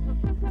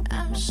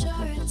 I'm sure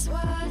it's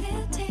what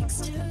it takes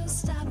to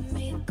stop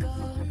me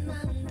going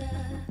under.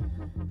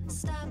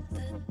 Stop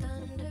the